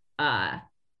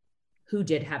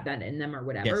did have that in them or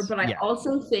whatever. Yes, but I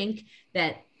also think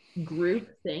that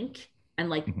groupthink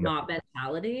and like mob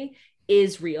mentality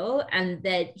is real, and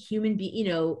that human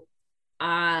beings,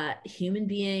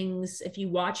 if you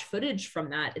watch footage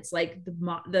from that, it's like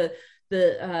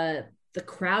the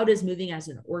crowd is moving as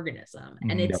an organism,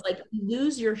 and it's like you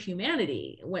lose your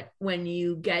humanity when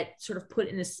you get sort of put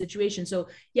in this situation. So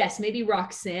yes, maybe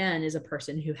Roxanne is a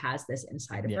person who has this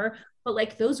inside of her, but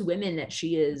like those women that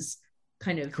she is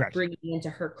kind of bringing into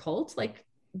her cult, like,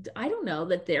 I don't know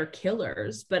that they're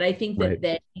killers, but I think that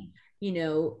they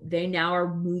now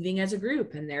are moving as a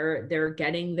group, and they're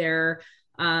getting their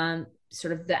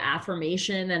sort of the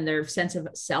affirmation and their sense of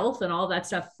self and all that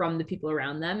stuff from the people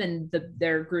around them. And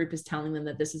their group is telling them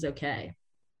that this is okay.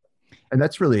 And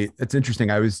that's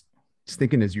interesting. I was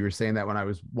thinking, as you were saying that, when I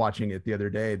was watching it the other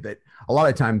day, that a lot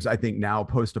of times I think now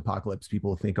post-apocalypse,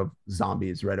 people think of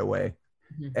zombies right away.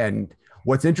 And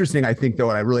what's interesting, I think, though,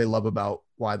 what I really love about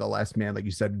Y: The Last Man, like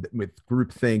you said, with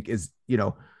groupthink is,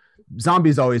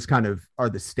 zombies always kind of are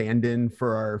the stand-in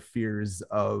for our fears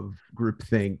of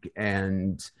groupthink.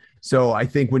 And so I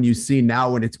think when you see now,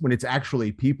 when it's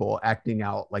actually people acting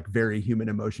out like very human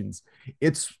emotions,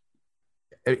 it's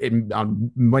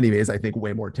on many ways, I think,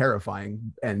 way more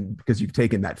terrifying, and because you've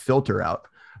taken that filter out.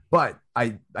 But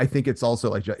I think it's also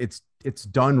like, it's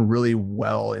done really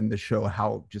well in the show,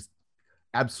 how just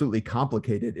absolutely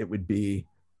complicated it would be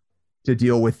to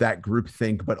deal with that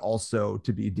groupthink, but also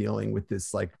to be dealing with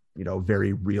this, like,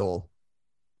 very real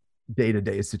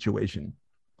day-to-day situation.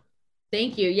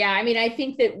 Thank you. Yeah. I mean, I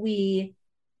think that we,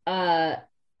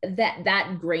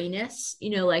 that grayness,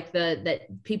 like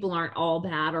that people aren't all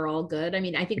bad or all good. I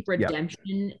mean, I think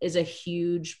redemption is a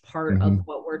huge part of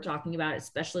what we're talking about,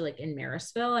 especially like in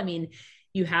Marysville. I mean,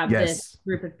 you have this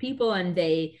group of people, and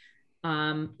they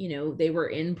were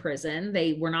in prison.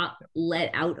 They were not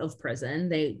let out of prison.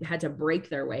 They had to break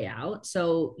their way out.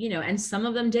 So, and some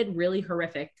of them did really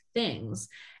horrific things.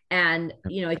 And,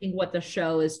 I think what the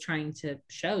show is trying to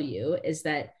show you is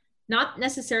that not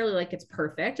necessarily like it's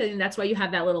perfect. I think that's why you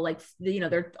have that little, like,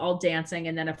 they're all dancing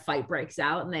and then a fight breaks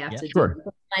out and they have to do it.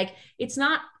 Like, it's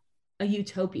not a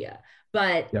utopia,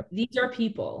 but these are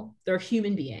people, they're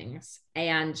human beings,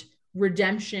 and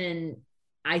redemption,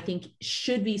 I think,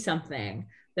 should be something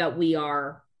that we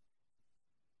are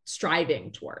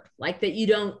striving toward. Like, that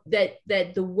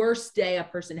that the worst day a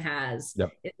person has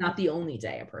is not the only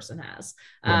day a person has.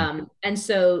 And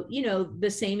so, the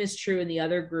same is true in the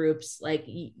other groups. Like,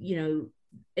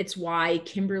 it's why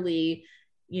Kimberly,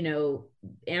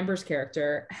 Amber's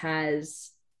character,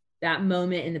 has that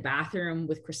moment in the bathroom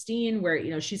with Christine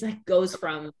where, she's like, goes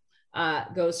from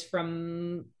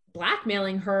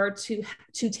blackmailing her to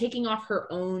taking off her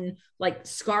own like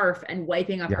scarf and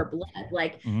wiping up her blood.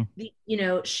 Like,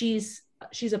 she's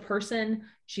a person,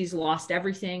 she's lost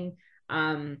everything.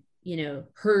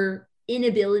 Her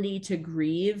inability to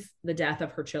grieve the death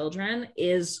of her children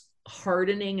is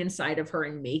hardening inside of her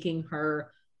and making her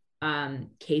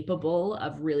capable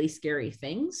of really scary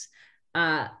things.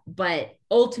 But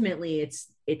ultimately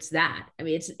it's that. I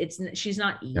mean, she's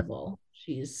not evil.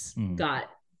 She's got,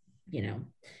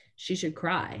 she should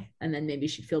cry and then maybe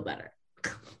she'd feel better.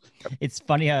 It's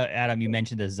funny how, Adam, you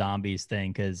mentioned the zombies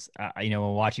thing, because when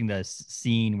watching the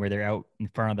scene where they're out in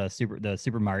front of the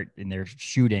supermart and they're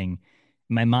shooting,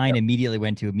 my mind immediately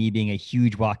went to me being a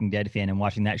huge Walking Dead fan and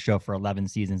watching that show for 11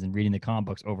 seasons and reading the comic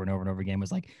books over and over and over again.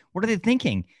 Was like, what are they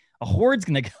thinking? A horde's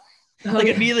gonna go.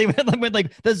 Immediately when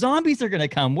like the zombies are gonna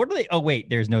come. What are they? Oh wait,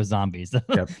 there's no zombies.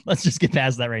 Let's just get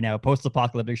past that right now.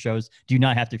 Post-apocalyptic shows do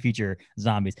not have to feature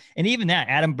zombies. And even that,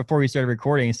 Adam, before we started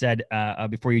recording, said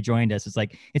before you joined us, it's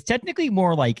like it's technically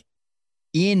more like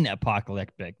in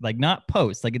apocalyptic, like not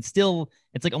post. Like it's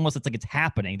like almost, it's like it's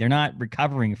happening. They're not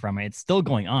recovering from it. It's still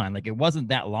going on. Like it wasn't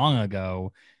that long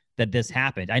ago that this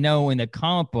happened. I know in the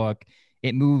comic book,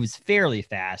 it moves fairly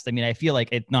fast. I mean, I feel like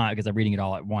it's not because I'm reading it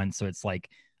all at once. So it's like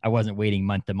I wasn't waiting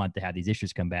month to month to have these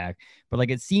issues come back. But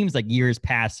like it seems like years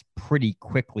pass pretty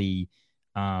quickly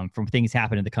from things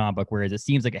happen in the comic book, whereas it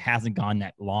seems like it hasn't gone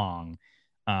that long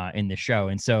in the show.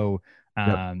 And so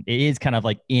it is kind of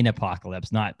like in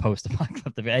apocalypse, not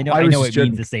post-apocalyptic. I know it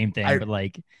means the same thing, but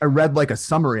like I read like a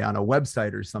summary on a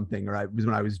website or something, or it was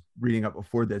when I was reading up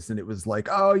before this, and it was like,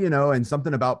 oh, and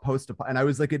something about and I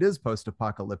was like, it is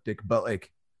post-apocalyptic, but like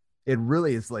it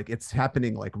really is like it's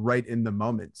happening like right in the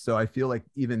moment. So I feel like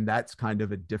even that's kind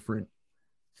of a different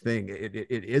thing. It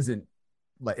isn't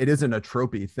like it isn't a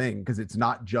tropey thing because it's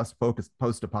not just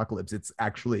post-apocalypse. It's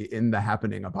actually in the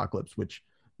happening apocalypse, which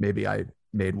maybe I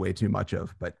made way too much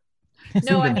of, but it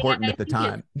seemed important at the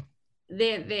time.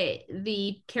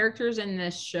 The characters in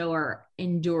this show are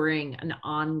enduring an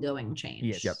ongoing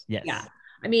change. Yes. Yeah.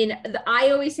 I mean, I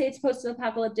always say it's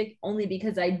post-apocalyptic only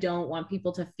because I don't want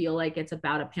people to feel like it's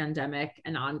about a pandemic,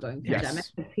 an ongoing pandemic.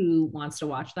 Yes. Who wants to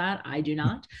watch that? I do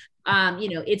not.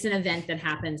 It's an event that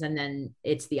happens and then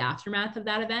it's the aftermath of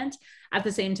that event. At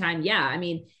the same time, yeah, I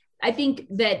mean, I think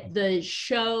that the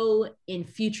show in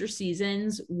future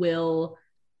seasons will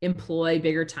employ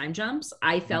bigger time jumps.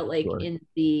 I felt like in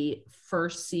the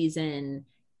first season,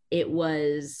 it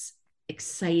was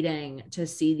exciting to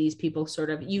see these people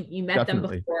sort of, you met them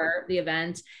before the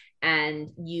event and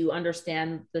you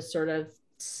understand the sort of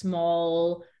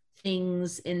small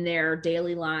things in their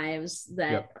daily lives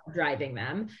that are driving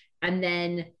them. And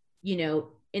then,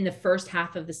 in the first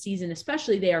half of the season,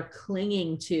 especially, they are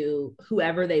clinging to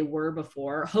whoever they were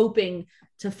before, hoping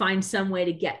to find some way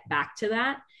to get back to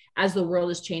that as the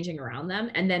world is changing around them.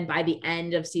 And then by the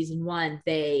end of season 1,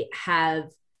 they have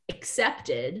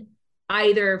accepted,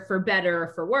 either for better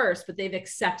or for worse, but they've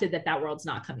accepted that world's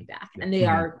not coming back and they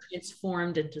are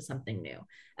transformed into something new.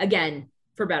 Again,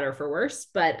 for better or for worse.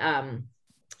 But,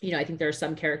 I think there are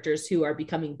some characters who are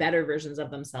becoming better versions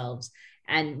of themselves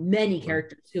and many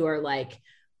characters who are like,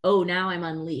 oh, now I'm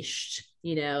unleashed,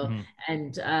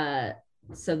 and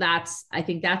so I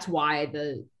think that's why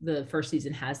the first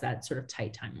season has that sort of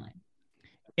tight timeline.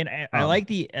 And I like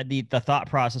the thought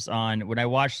process on when I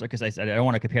watched, because I said I don't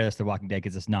want to compare this to Walking Dead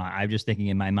because it's not. I'm just thinking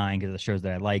in my mind because the shows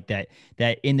that I like that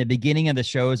in the beginning of the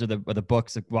shows or the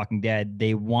books of Walking Dead,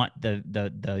 they want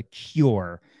the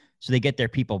cure. So they get their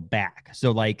people back.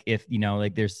 So like if,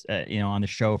 like there's, on the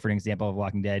show, for an example of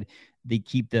Walking Dead, they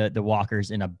keep the walkers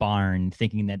in a barn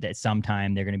thinking that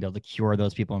sometime they're going to be able to cure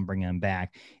those people and bring them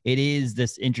back. It is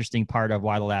this interesting part of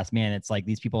Y: The Last Man. It's like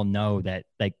these people know that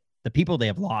like the people they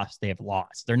have lost.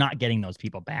 They're not getting those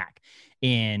people back.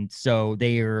 And so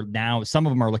they are now, some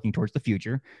of them are looking towards the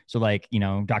future. So like,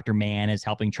 Dr. Mann is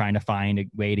trying to find a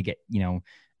way to get,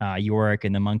 Yorick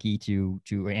and the monkey to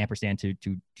ampersand to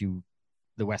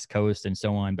the West Coast and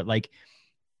so on. But like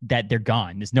that they're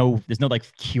gone. There's no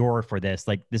like cure for this.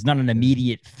 Like there's not an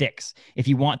immediate fix. If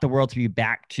you want the world to be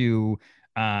back to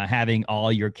having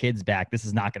all your kids back, this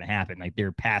is not going to happen. Like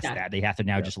they're past that. They have to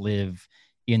now just live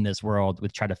in this world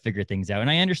with try to figure things out. And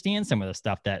I understand some of the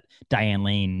stuff that Diane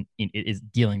Lane is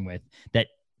dealing with, that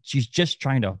she's just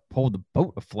trying to pull the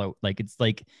boat afloat. Like it's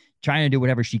like trying to do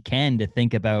whatever she can to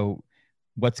think about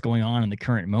what's going on in the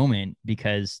current moment,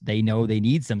 because they know they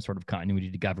need some sort of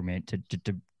continuity to government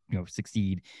to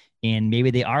succeed. And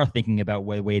maybe they are thinking about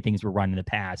the way things were run in the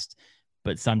past,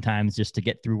 but sometimes just to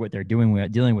get through what they're dealing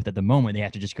with at the moment, they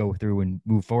have to just go through and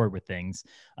move forward with things.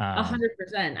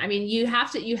 100%. I mean, you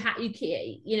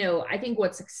can't, I think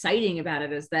what's exciting about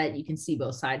it is that you can see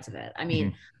both sides of it. I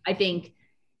mean, I think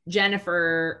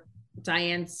Jennifer,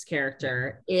 Diane's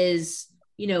character, is,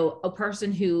 a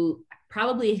person who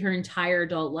probably her entire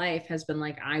adult life has been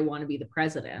like, I want to be the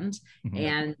president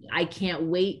and I can't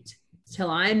wait till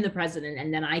I'm the president.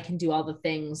 And then I can do all the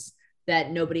things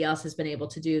that nobody else has been able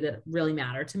to do that really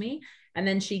matter to me. And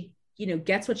then she,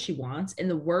 gets what she wants in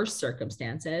the worst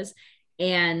circumstances.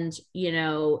 And,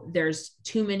 there's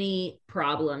too many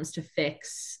problems to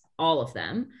fix all of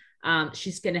them.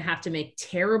 She's going to have to make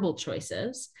terrible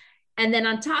choices. And then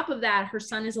on top of that, her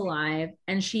son is alive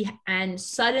and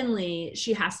suddenly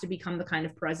she has to become the kind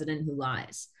of president who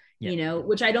lies,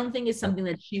 which I don't think is something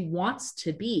that she wants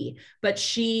to be, but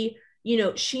she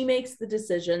makes the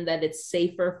decision that it's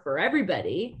safer for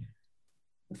everybody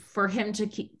for him to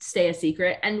stay a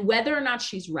secret. And whether or not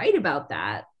she's right about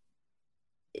that,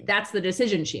 that's the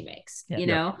decision she makes,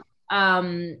 and, I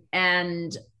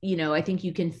think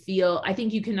you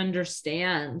can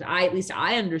understand,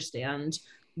 I understand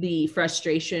the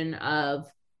frustration of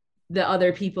the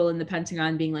other people in the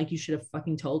Pentagon being like, you should have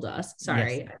fucking told us.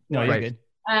 Sorry. Yes. No, you're good.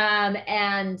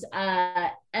 And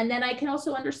then I can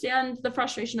also understand the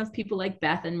frustration of people like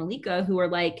Beth and Malika, who are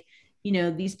like, you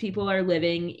know, these people are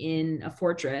living in a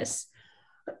fortress.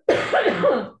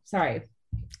 Sorry,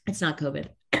 it's not COVID.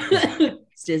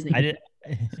 It's Disney. I did.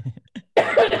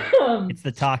 It's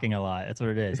the talking a lot. That's what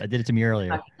it is. I did it to me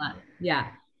earlier. Yeah.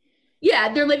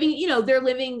 They're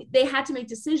living, they had to make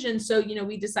decisions. So,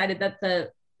 we decided that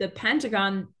the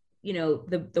Pentagon,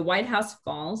 the White House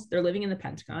falls, they're living in the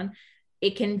Pentagon.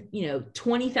 It can,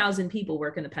 20,000 people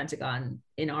work in the Pentagon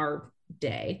in our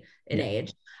day and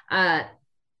age.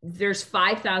 There's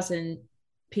 5,000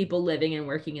 people living and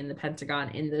working in the Pentagon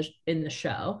in the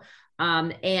show.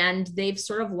 And they've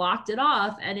sort of locked it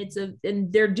off,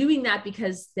 and they're doing that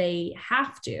because they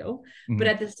have to, mm-hmm. but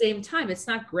at the same time, it's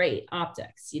not great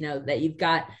optics, that you've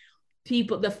got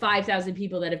people, the 5,000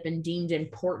 people that have been deemed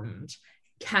important,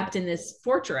 kept in this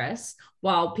fortress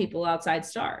while people outside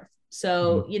starve.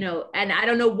 So, mm-hmm. And I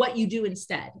don't know what you do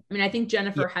instead. I mean, I think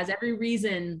Jennifer has every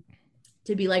reason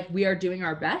to be like, we are doing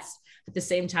our best. At the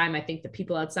same time, I think the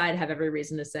people outside have every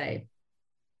reason to say,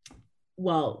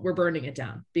 well, we're burning it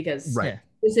down because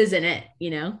this isn't it,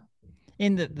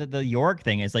 And the York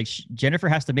thing is like Jennifer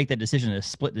has to make that decision, a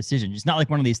split decision. It's not like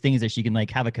one of these things that she can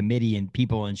like have a committee and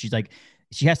people, and she's like,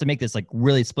 she has to make this like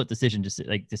really split decision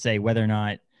to say whether or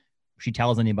not she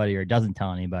tells anybody or doesn't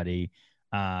tell anybody.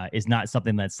 Is not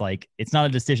something that's like, it's not a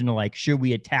decision to like, should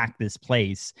we attack this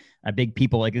place? Big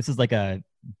people, like this is like a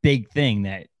big thing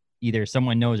that either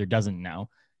someone knows or doesn't know.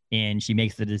 And she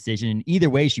makes the decision. Either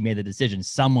way she made the decision,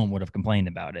 someone would have complained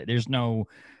about it. There's no,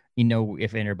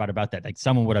 if and or about that. Like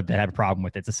someone would have had a problem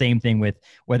with it. It's the same thing with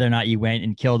whether or not you went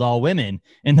and killed all women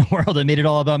in the world and made it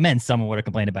all about men. Someone would have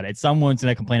complained about it. Someone's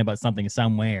going to complain about something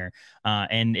somewhere.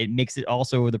 And it makes it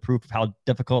also the proof of how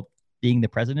difficult being the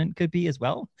president could be as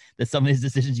well, that some of these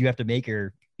decisions you have to make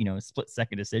are, split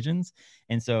second decisions.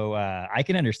 And so I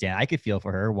can understand, I could feel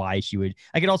for her why she would,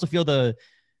 I could also feel the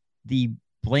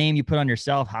blame you put on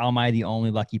yourself. How am I the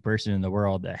only lucky person in the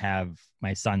world that have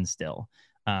my son still?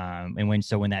 And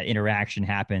when that interaction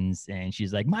happens and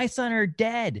she's like, my son are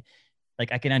dead.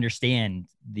 Like, I can understand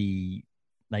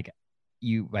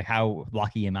how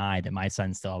lucky am I that my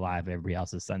son's still alive, everybody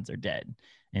else's sons are dead.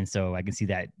 And so I can see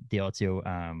that deal too,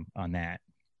 on that.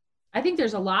 I think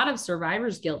there's a lot of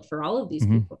survivor's guilt for all of these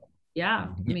mm-hmm. people. Yeah,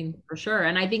 I mean, for sure.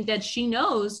 And I think that she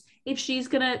knows if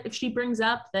she brings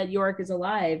up that York is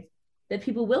alive, that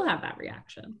people will have that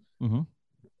reaction. Mm-hmm.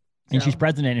 And she's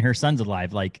president and her son's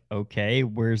alive. Like, okay,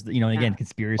 where's the, again,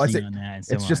 conspiracy on that. And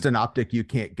so it's just an optic you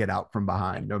can't get out from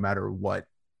behind, no matter what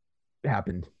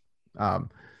happened.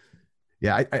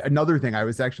 Another thing I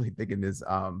was actually thinking is,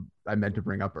 I meant to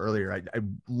bring up earlier, a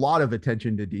lot of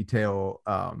attention to detail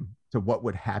to what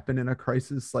would happen in a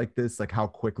crisis like this, like how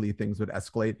quickly things would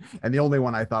escalate. And the only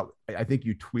one I think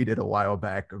you tweeted a while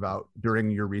back about during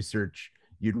your research,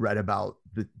 you'd read about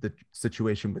the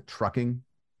situation with trucking.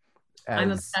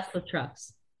 I'm obsessed with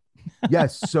trucks.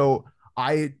 Yes. So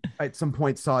I, at some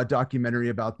point, saw a documentary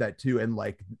about that too. And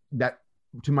like that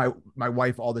to my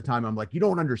wife all the time, I'm like, you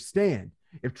don't understand.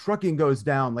 If trucking goes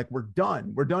down, like we're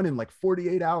done in like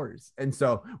 48 hours. And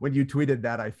so when you tweeted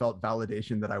that, I felt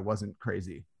validation that I wasn't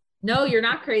crazy. No, you're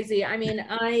not crazy. I mean,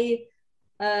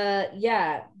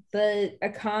 the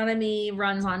economy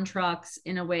runs on trucks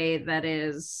in a way that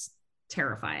is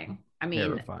terrifying. I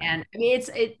mean,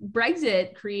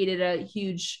 Brexit created a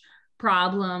huge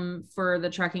problem for the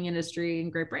trucking industry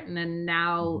in Great Britain. And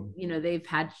now, they've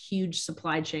had huge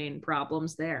supply chain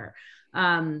problems there.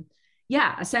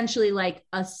 Essentially like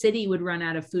a city would run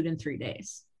out of food in 3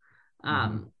 days.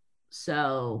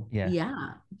 So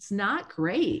it's not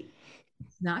great.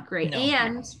 It's not great. No.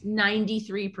 And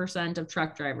 93% of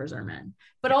truck drivers are men.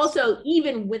 But also,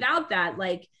 even without that,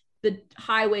 like the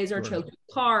highways are choked with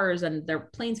cars and their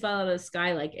planes fell out of the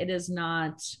sky. Like it is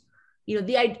not,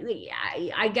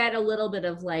 I get a little bit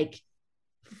of like,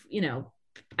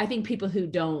 I think people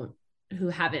who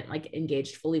haven't like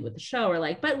engaged fully with the show are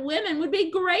like, but women would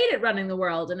be great at running the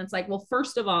world. And it's like, well,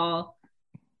 first of all,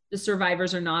 the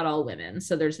survivors are not all women.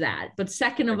 So there's that. But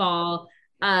second of all,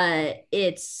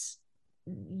 it's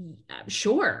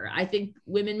sure, I think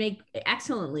women make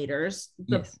excellent leaders.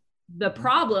 The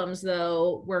problems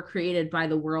though were created by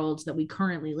the world that we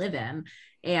currently live in.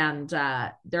 And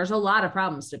there's a lot of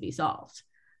problems to be solved.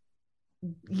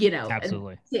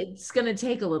 Absolutely. It's going to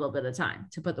take a little bit of time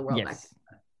to put the world back.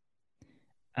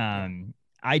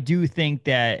 I do think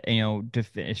that, to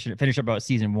finish up about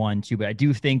season 1 too, but I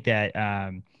do think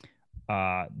that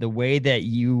the way that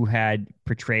you had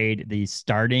portrayed the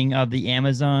starting of the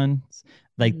Amazons,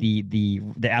 like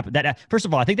first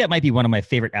of all, I think that might be one of my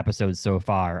favorite episodes so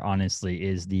far, honestly,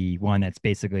 is the one that's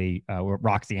basically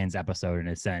Roxanne's episode in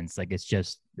a sense. Like it's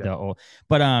just the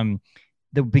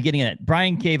beginning of that,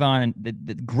 Brian K. Vaughan, the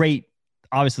great,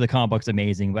 obviously the comic book's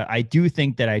amazing, but I do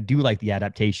think that I do like the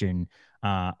adaptation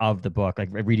of the book, like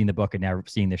reading the book and now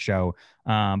seeing the show.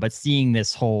 But seeing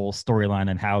this whole storyline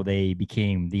and how they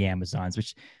became the Amazons,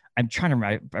 which I'm trying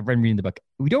to, I've been reading the book.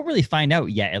 We don't really find out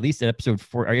yet, at least at episode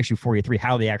 4 or issue 43,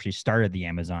 how they actually started the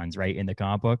Amazons, right? In the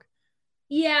comic book.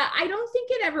 Yeah, I don't think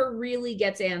it ever really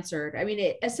gets answered. I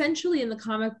mean, essentially in the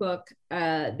comic book,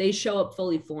 they show up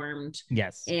fully formed.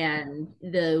 Yes. And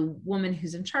the woman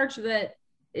who's in charge of it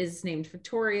is named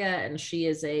Victoria, and she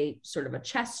is a sort of a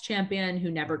chess champion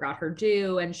who never got her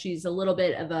due. And she's a little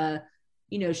bit of a,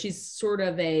 she's sort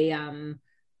of a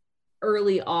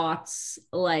early aughts,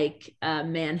 like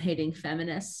man-hating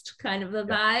feminist kind of a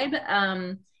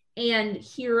vibe. And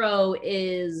Hero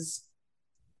is,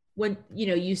 when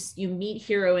you meet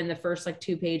Hero in the first like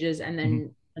 2 pages, and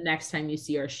then the next time you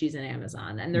see her, she's an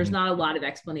Amazon, and there's not a lot of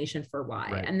explanation for why.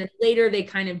 Right. And then later they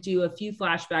kind of do a few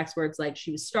flashbacks where it's like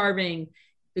she was starving,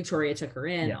 Victoria took her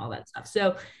in, all that stuff.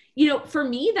 So, for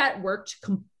me, that worked.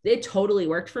 It totally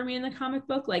worked for me in the comic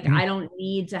book. Like I don't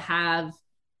need to have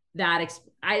that.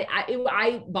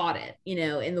 I bought it,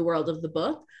 in the world of the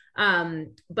book.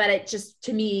 But it just,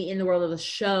 to me, in the world of the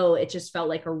show, it just felt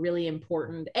like a really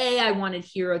important, I wanted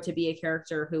Hero to be a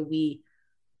character who we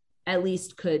at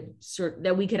least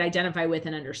that we could identify with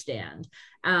and understand.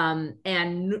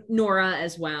 And Nora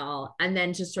as well. And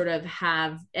then to sort of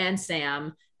and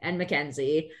Sam and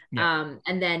Mackenzie, and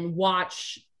then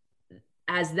watch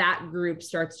as that group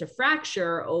starts to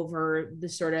fracture over the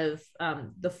sort of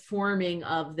the forming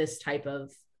of this type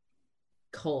of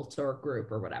cult or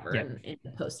group or whatever in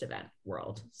the post-event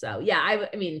world. So I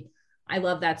mean, I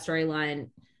love that storyline.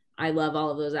 I love all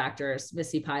of those actors.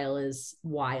 Missy Pyle is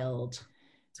wild.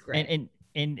 It's great.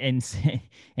 And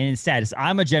it's sad.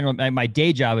 I'm a general. My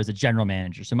day job is a general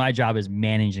manager, so my job is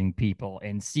managing people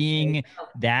and seeing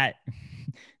that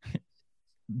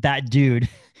dude,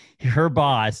 her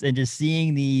boss, and just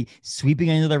seeing the sweeping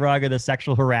under the rug of the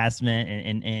sexual harassment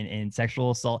and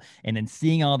sexual assault, and then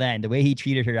seeing all that and the way he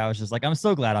treated her, I was just like, I'm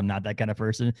so glad I'm not that kind of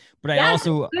person. But I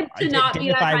also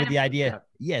identify with the idea.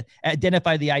 Yeah,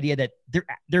 identify the idea that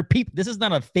they're people. This is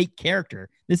not a fake character.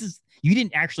 You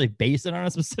didn't actually base it on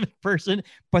a specific person,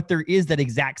 but there is that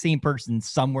exact same person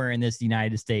somewhere in this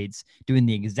United States doing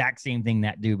the exact same thing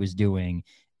that dude was doing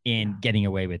and getting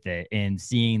away with it. And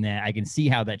seeing that, I can see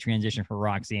how that transition for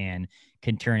Roxanne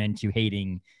can turn into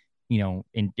hating,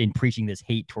 in preaching this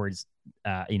hate towards,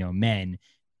 men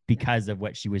because of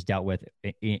what she was dealt with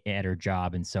at her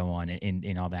job and so on,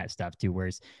 and all that stuff too.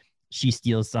 Whereas she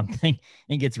steals something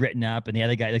and gets written up, and the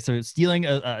other guy, like, so stealing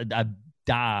a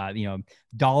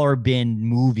dollar bin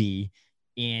movie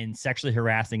and sexually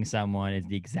harassing someone is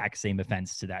the exact same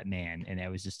offense to that man. And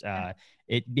it was just,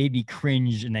 it made me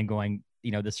cringe, and then going,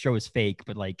 this show is fake,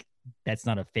 but like, that's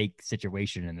not a fake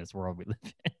situation in this world we live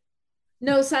in.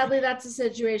 No, sadly, that's a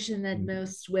situation that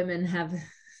most women have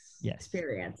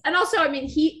experienced. And also, I mean,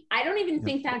 I don't even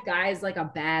think that guy is like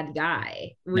a bad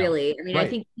guy, really. No. I mean, I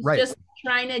think he's just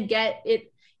trying to get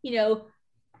it,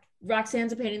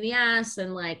 Roxanne's a pain in the ass,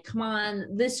 and like, come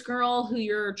on, this girl who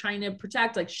you're trying to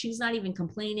protect, like, she's not even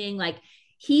complaining. Like,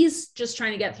 he's just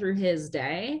trying to get through his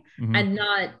day and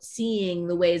not seeing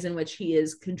the ways in which he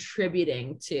is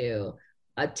contributing to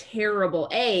a terrible,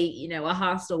 a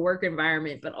hostile work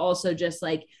environment, but also just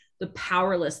like the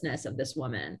powerlessness of this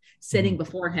woman sitting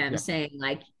before him saying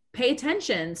like, pay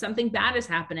attention, something bad is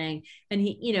happening. And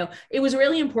he, it was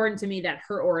really important to me that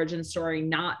her origin story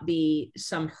not be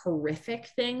some horrific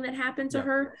thing that happened to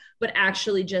her, but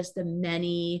actually just the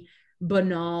many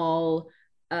banal,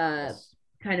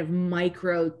 kind of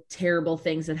micro terrible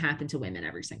things that happen to women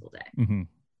every single day.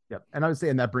 Yep. And I was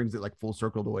saying that brings it like full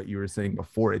circle to what you were saying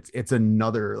before. It's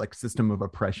another like system of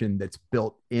oppression that's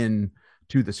built in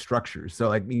to the structure. So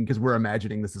like, because we're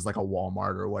imagining this is like a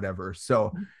Walmart or whatever.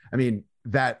 So, I mean,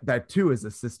 that too is a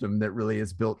system that really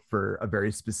is built for a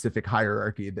very specific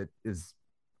hierarchy that is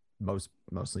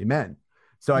mostly men.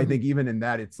 So I think even in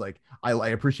that, it's like, I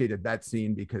appreciated that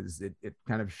scene because it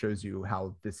kind of shows you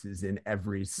how this is in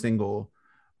every single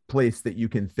place that you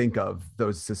can think of.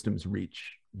 Those systems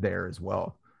reach there as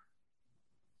well.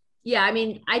 Yeah, I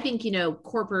mean, I think,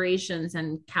 corporations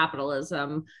and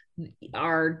capitalism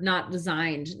are not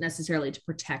designed necessarily to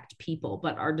protect people,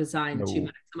 but are designed to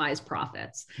maximize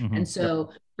profits. And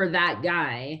so for that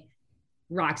guy,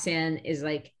 Roxanne is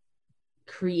like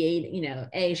create, you know,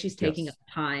 she's taking up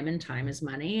time, and time is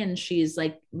money, and she's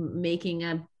like making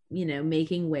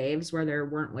waves where there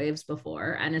weren't waves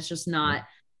before. And it's just not,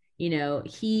 you know,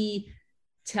 he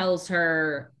tells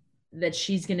her that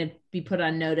she's going to be put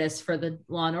on notice for the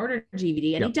Law and Order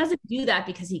DVD. And he doesn't do that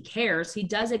because he cares. He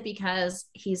does it because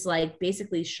he's like,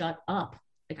 basically, shut up.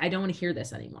 Like, I don't want to hear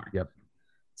this anymore.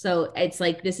 So it's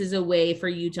like, this is a way for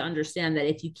you to understand that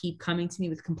if you keep coming to me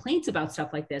with complaints about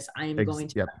stuff like this, I am going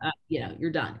to, you know,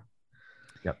 you're done.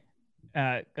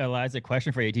 Eliza,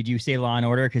 question for you. Did you say Law and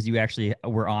Order because you actually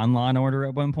were on Law and Order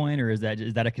at one point, or is that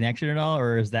a connection at all,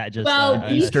 or is that just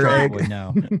Easter egg?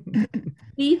 No.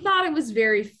 We thought it was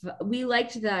we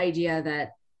liked the idea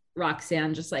that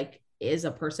Roxanne just like is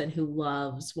a person who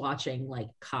loves watching like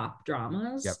cop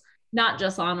dramas, not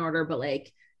just Law and Order, but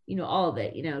like, you know, all of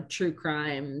it, you know, true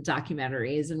crime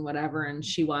documentaries and whatever. And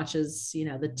she watches, you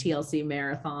know, the TLC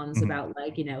marathons about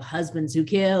like, you know, husbands who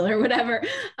kill or whatever.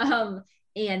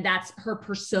 And that's her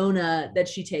persona that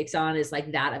she takes on, is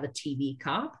like that of a TV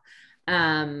cop.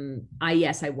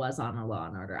 I was on a Law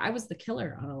and Order. I was the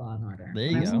killer on a Law and Order. There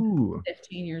you go.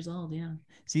 15 years old. Yeah.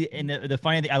 See, and the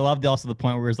funny thing, I loved also the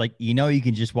point where it's like, you know, you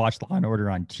can just watch Law and Order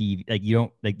on TV. Like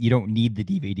you don't need the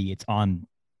DVD. It's on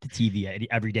the TV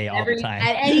every day, all the time.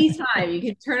 At any time, you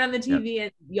can turn on the TV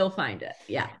and you'll find it.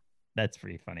 Yeah. That's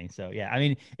pretty funny. So yeah, I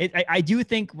mean, I do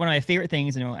think one of my favorite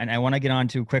things, you know, and I want to get on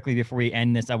to quickly before we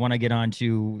end this, I want to get on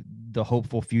to the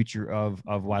hopeful future of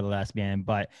Y: The Last Man.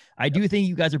 But I do think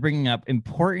you guys are bringing up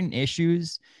important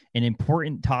issues and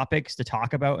important topics to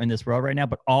talk about in this world right now,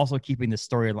 but also keeping the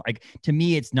story, like, to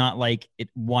me, it's not like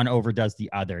one overdoes the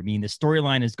other. I mean, the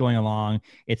storyline is going along,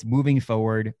 it's moving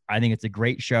forward. I think it's a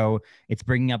great show. It's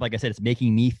bringing up, like I said, it's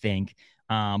making me think,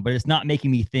 but it's not making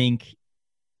me think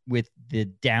with the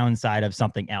downside of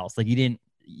something else. Like, you didn't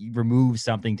remove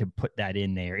something to put that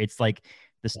in there. It's like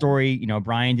the story, you know,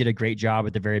 Brian did a great job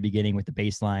at the very beginning with the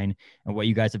baseline, and what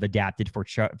you guys have adapted for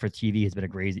TV has been a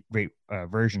great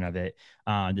version of it.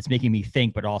 That's making me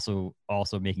think, but also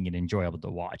making it enjoyable to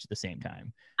watch at the same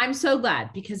time. I'm so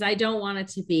glad, because I don't want it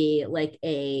to be like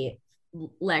a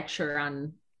lecture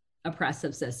on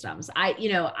oppressive systems.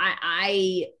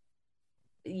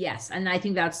 Yes. And I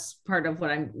think that's part of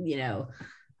what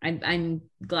I'm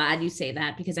glad you say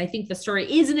that, because I think the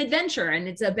story is an adventure and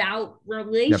it's about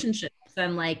relationships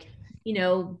and, like, you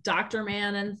know, Dr.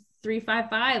 Mann and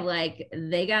 355, like,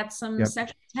 they got some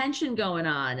sexual tension going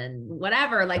on and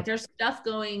whatever. Like, there's stuff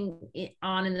going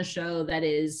on in the show that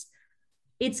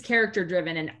it's character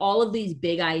driven, and all of these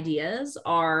big ideas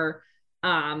are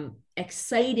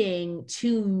exciting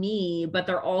to me, but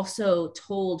they're also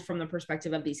told from the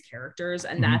perspective of these characters.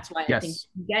 And that's why I think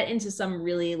you get into some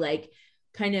really, like,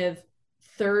 kind of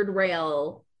third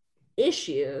rail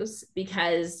issues,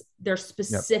 because they're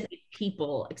specific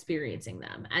people experiencing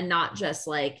them, and not just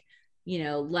like, you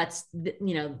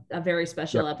know, a very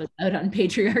special episode on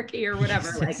patriarchy or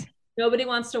whatever. Like, nobody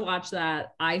wants to watch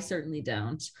that. I certainly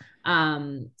don't.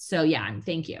 So yeah,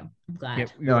 thank you. I'm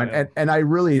glad. No, and I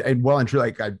really, and well and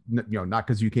truly, like, not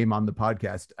because you came on the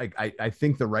podcast, I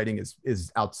think the writing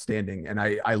is outstanding, and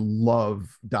I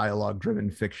love dialogue driven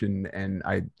fiction, and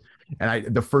I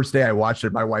the first day I watched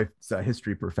it, my wife's a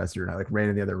history professor, and I, like, ran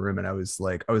in the other room, and I was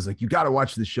like, you got to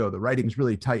watch the show. The writing's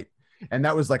really tight. And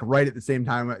that was, like, right at the same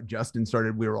time Justin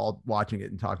started, we were all watching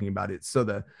it and talking about it. So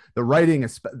the writing,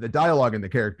 the dialogue and the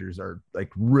characters are,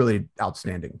 like, really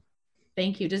outstanding.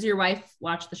 Thank you. Does your wife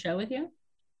watch the show with you?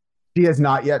 She has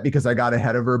not yet, because I got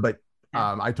ahead of her, but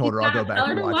I told her I'll go back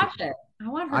and watch it. I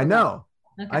want her. I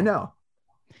know.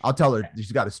 I'll tell her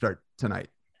she's got to start tonight.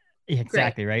 Yeah,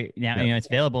 exactly. Great. Right now, you know, it's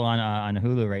available on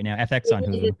Hulu right now. FX on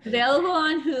Hulu. It's available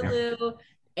on Hulu,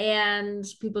 and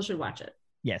people should watch it.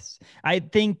 Yes, I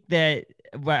think that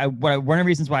one of the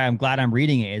reasons why I'm glad I'm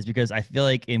reading it is because I feel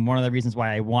like, in one of the reasons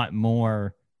why I want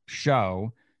more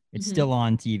show, it's still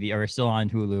on TV, or still on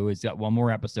Hulu. It's got one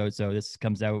more episode, so this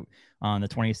comes out on the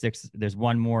 26th. There's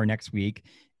one more next week,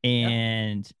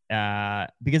 and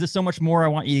because there's so much more I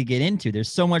want you to get into. There's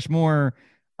so much more.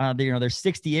 There's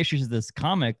 60 issues of this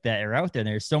comic that are out there. And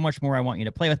there's so much more I want you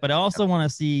to play with, but I also want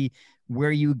to see where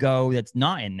you go that's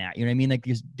not in that. You know what I mean? Like,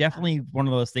 there's definitely one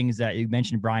of those things that you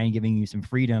mentioned, Brian, giving you some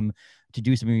freedom to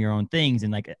do some of your own things.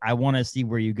 And, like, I want to see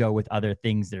where you go with other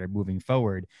things that are moving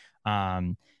forward.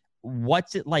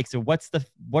 What's it like? So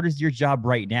what is your job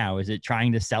right now? Is it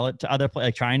trying to sell it to other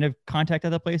like trying to contact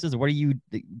other places? Or what are you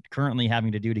currently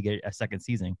having to do to get a second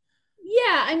season?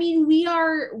 Yeah, I mean,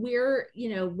 we're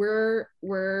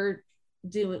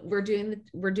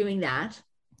doing that.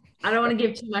 I don't want to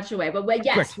give too much away, but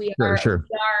yes, we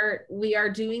are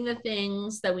doing the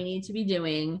things that we need to be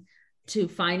doing to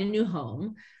find a new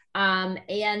home.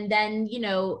 And then, you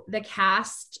know, the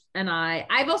cast and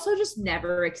I've also just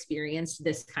never experienced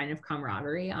this kind of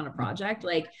camaraderie on a project.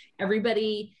 Like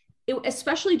everybody,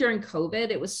 especially during COVID,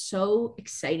 it was so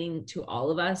exciting to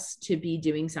all of us to be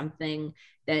doing something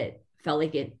that felt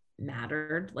like it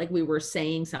mattered. Like we were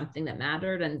saying something that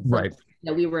mattered and right.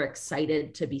 that we were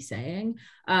excited to be saying.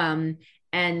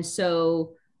 And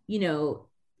so, you know,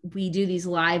 we do these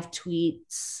live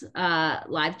tweets,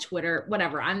 live Twitter,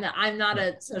 whatever. I'm not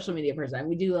a social media person.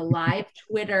 We do a live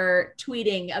Twitter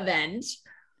tweeting event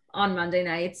on Monday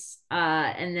nights.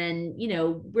 And then, you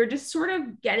know, we're just sort of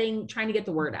trying to get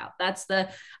the word out.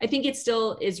 I think it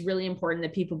still is really important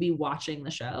that people be watching the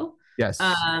show. Yes.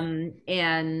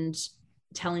 And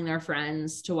telling their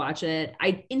friends to watch it.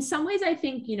 In some ways, I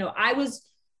think, you know, I was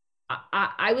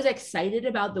excited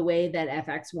about the way that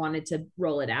FX wanted to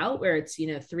roll it out, where it's, you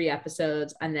know, 3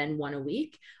 episodes and then 1 a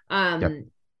week.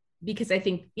 Because I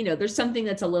think, you know, there's something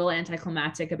that's a little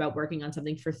anticlimactic about working on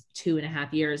something for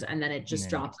 2.5 years and then it just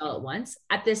drops all at once.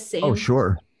 At this same, oh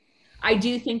sure, I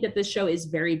do think that this show is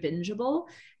very bingeable,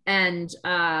 and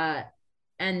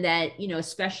that, you know,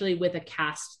 especially with a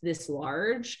cast this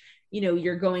large, you know,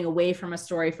 you're going away from a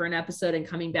story for an episode and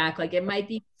coming back. Like it might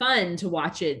be fun to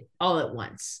watch it all at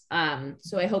once.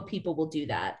 So I hope people will do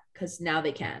that, because now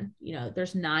they can. You know,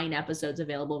 there's 9 episodes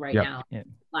available right now.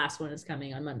 Last one is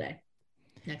coming on Monday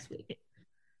next week.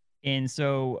 And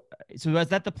so was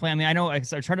that the plan? I mean, I know I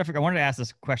tried to figure. I wanted to ask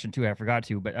this question too. I forgot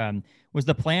to, but was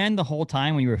the plan the whole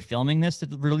time when you were filming this to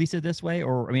release it this way?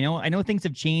 Or I mean, I know things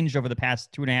have changed over the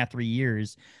past 2.5, 3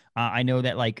 years. I know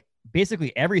that like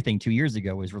basically everything 2 years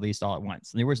ago was released all at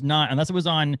once. There was not, unless it was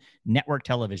on network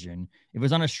television, if it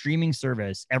was on a streaming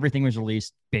service, everything was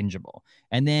released bingeable.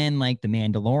 And then like The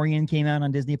Mandalorian came out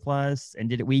on Disney Plus and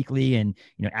did it weekly, and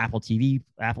you know, Apple TV,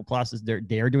 Apple Plus is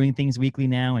they're doing things weekly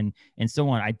now, and so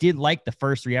on. I did like the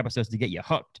first 3 episodes to get you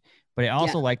hooked, but I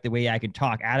also like the way I can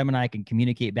talk. Adam and I can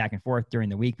communicate back and forth during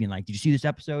the week, being like, did you see this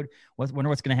episode? Wonder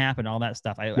what's going to happen? All that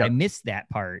stuff. I missed that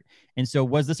part. And so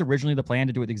was this originally the plan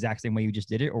to do it the exact same way you just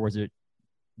did it, or was it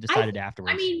decided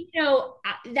afterwards? I mean, you know,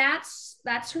 that's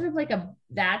sort of like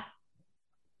that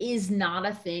is not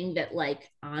a thing that like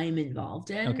I'm involved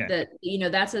in. Okay. That, you know,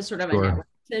 that's a sort of a network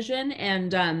decision.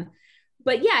 And,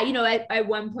 but yeah, you know, at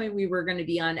one point we were going to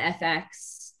be on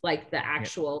FX, like the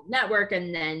actual network,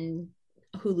 and then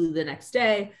Hulu the next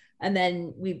day, and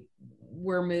then we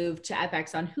were moved to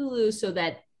FX on Hulu, so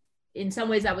that in some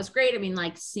ways that was great. I mean,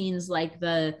 like scenes like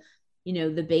the, you know,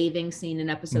 the bathing scene in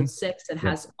episode 6 that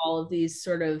has all of these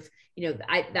sort of, you know,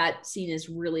 that scene is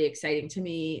really exciting to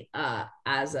me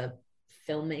as a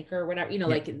filmmaker or whatever, you know,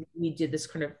 like we did this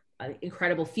kind of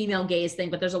incredible female gaze thing,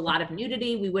 but there's a lot of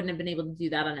nudity. We wouldn't have been able to do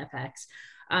that on FX.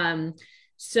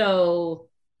 So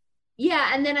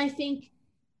yeah. And then I think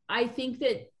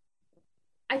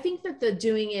that the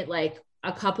doing it like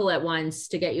a couple at once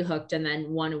to get you hooked and then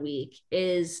 1 a week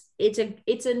it's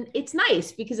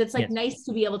nice, because it's like nice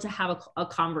to be able to have a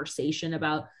conversation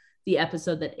about the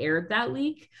episode that aired that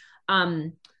week.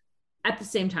 At the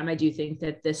same time, I do think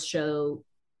that this show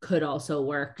could also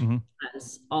work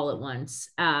as all at once.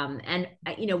 And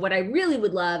you know, what I really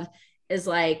would love is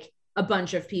like a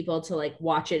bunch of people to like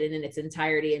watch it in its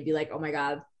entirety and be like, oh my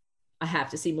God, I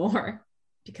have to see more.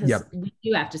 Because we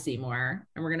do have to see more,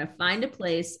 and we're going to find a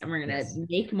place, and we're going to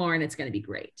make more, and it's going to be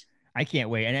great. I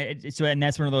can't wait. And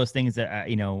that's one of those things that,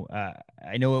 you know,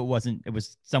 I know it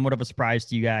was somewhat of a surprise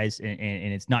to you guys, and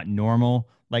it's not normal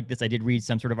like this. I did read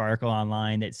some sort of article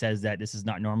online that says that this is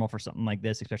not normal for something like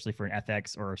this, especially for an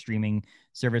FX or a streaming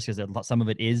service, because some of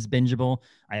it is bingeable.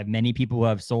 I have many people who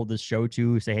have sold this show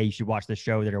to say, hey, you should watch this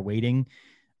show, that are waiting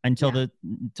until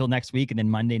next week. And then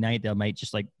Monday night, they might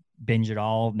just like binge it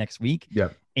all next week.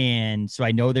 And so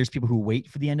I know there's people who wait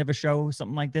for the end of a show,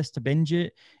 something like this, to binge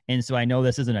it. And so I know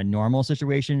this isn't a normal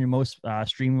situation in most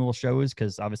streamable shows,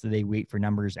 because obviously they wait for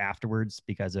numbers afterwards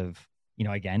because of, you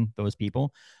know, again, those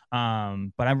people. But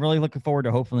I'm really looking forward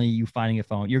to hopefully you finding a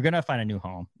phone. You're going to find a new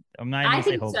home. I'm not even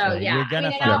saying hopefully. So, yeah. You're going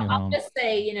to find a new home. I'll just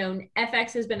say, you know,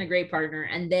 FX has been a great partner,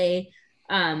 and they,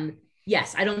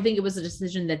 yes, I don't think it was a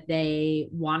decision that they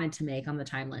wanted to make on the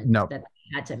timeline that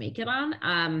they had to make it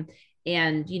on.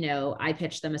 And, you know, I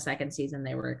pitched them a second season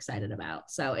they were excited about.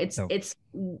 So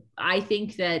I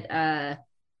think that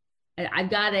I've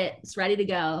got it. It's ready to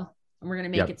go, and we're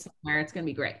going to make it somewhere. It's going to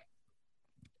be great.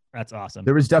 That's awesome.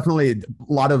 There was definitely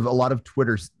a lot of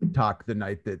Twitter talk the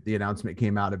night that the announcement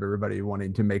came out, of everybody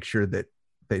wanting to make sure that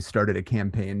they started a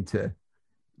campaign to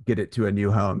get it to a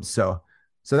new home. So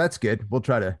that's good. We'll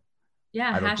try to.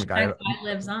 Yeah. Hashtag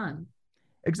lives on.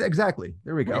 Exactly.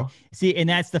 There we go. See, and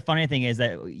that's the funny thing is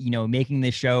that, you know, making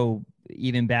this show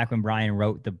even back when Brian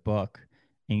wrote the book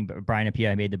and Brian and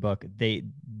Pia made the book, they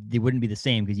wouldn't be the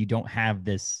same because you don't have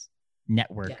this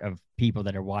network of people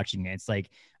that are watching it. It's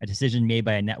like a decision made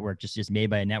by a network, just made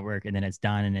by a network, and then it's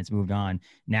done and it's moved on.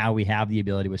 Now we have the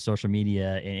ability with social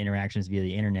media and interactions via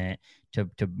the internet to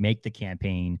make the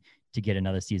campaign to get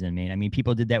another season made. I mean,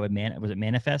 people did that with was it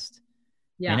Manifest?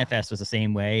 Yeah. Manifest was the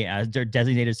same way.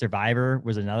 Designated Survivor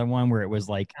was another one where it was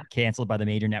like canceled by the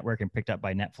major network and picked up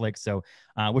by Netflix. So,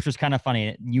 which was kind of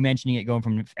funny. You mentioning it going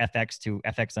from FX to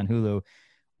FX on Hulu.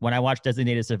 When I watched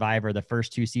Designated Survivor, the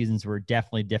first 2 seasons were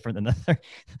definitely different than the third.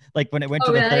 Like when it went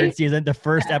to the third season, the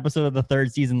first episode of the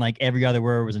third season, like every other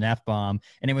word was an F-bomb.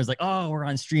 And it was like, oh, we're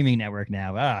on streaming network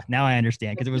now. Now I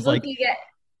understand. Because it was like, you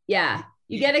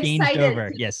get excited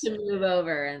over. To move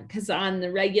over. And because on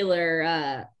the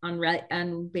regular,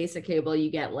 on basic cable, you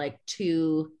get like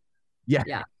 2. Yes.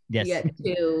 You get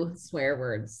 2 swear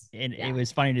words. And it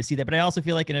was funny to see that. But I also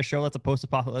feel like in a show that's a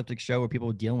post-apocalyptic show where people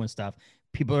are dealing with stuff,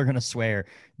 people are going to swear.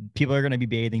 People are going to be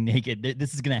bathing naked.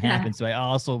 This is going to happen. So I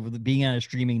also, being on a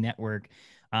streaming network,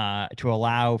 to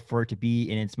allow for it to be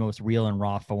in its most real and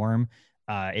raw form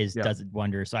does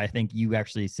wonders. So I think you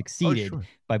actually succeeded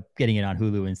by getting it on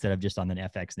Hulu instead of just on the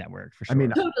FX network, for sure. I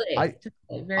mean,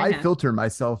 totally. I filter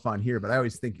myself on here, but I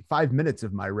always think 5 minutes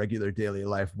of my regular daily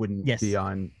life wouldn't be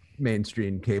on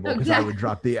mainstream cable because I would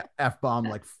drop the F-bomb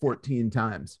like 14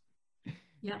 times.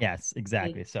 Yeah. Yes,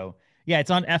 exactly. So yeah,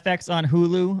 it's on FX on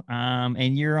Hulu.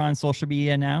 And you're on social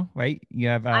media now, right? You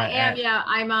have I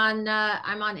am, I'm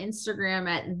on Instagram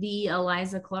at the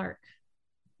Eliza Clark.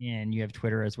 And you have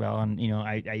Twitter as well. And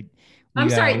I'm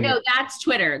sorry, no, that's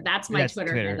Twitter. That's my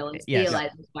Twitter handle. It's the Eliza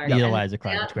Clark. The Eliza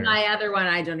Clark. Twitter. My other one,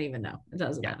 I don't even know. It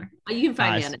doesn't matter. You can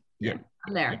find me on it. Yeah,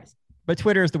 I'm there. Yes. But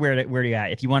Twitter is the where you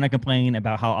at. If you want to complain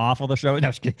about how awful the show is, no,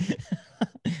 I'm just kidding.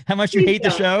 How much you hate the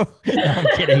show. No, I'm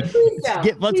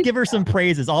kidding. Let's give her some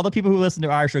praises. All the people who listen to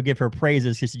our show give her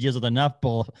praises because she deals with enough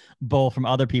bull from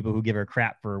other people who give her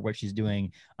crap for what she's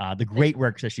doing, the great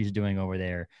work that she's doing over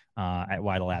there at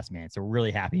Y the Last Man. So we're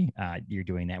really happy you're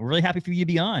doing that. We're really happy for you to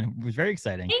be on. It was very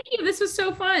exciting. Thank you. This was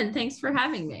so fun. Thanks for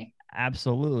having me.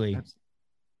 Absolutely.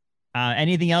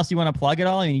 Anything else you want to plug at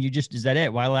all? I mean, is that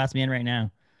it? Y the Last Man right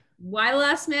now? Y the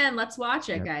Last Man, let's watch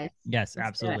it, guys. Yes,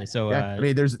 absolutely. So I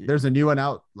mean, there's a new one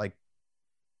out, like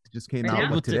it just came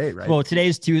out today, right? Well,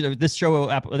 today's Tuesday. This will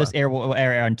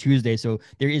air on Tuesday, so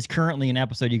there is currently an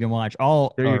episode you can watch.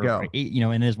 There you go.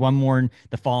 And there's one more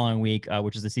the following week,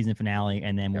 which is the season finale,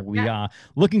 and then we are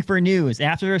looking for news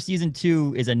after season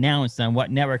 2 is announced on what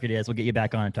network it is. We'll get you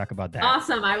back on and talk about that.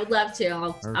 Awesome, I would love to.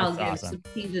 I'll give some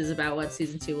teases about what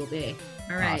season 2 will be.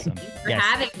 All right, awesome. Thanks for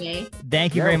having me.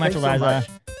 Thank you very much, Eliza.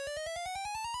 So much.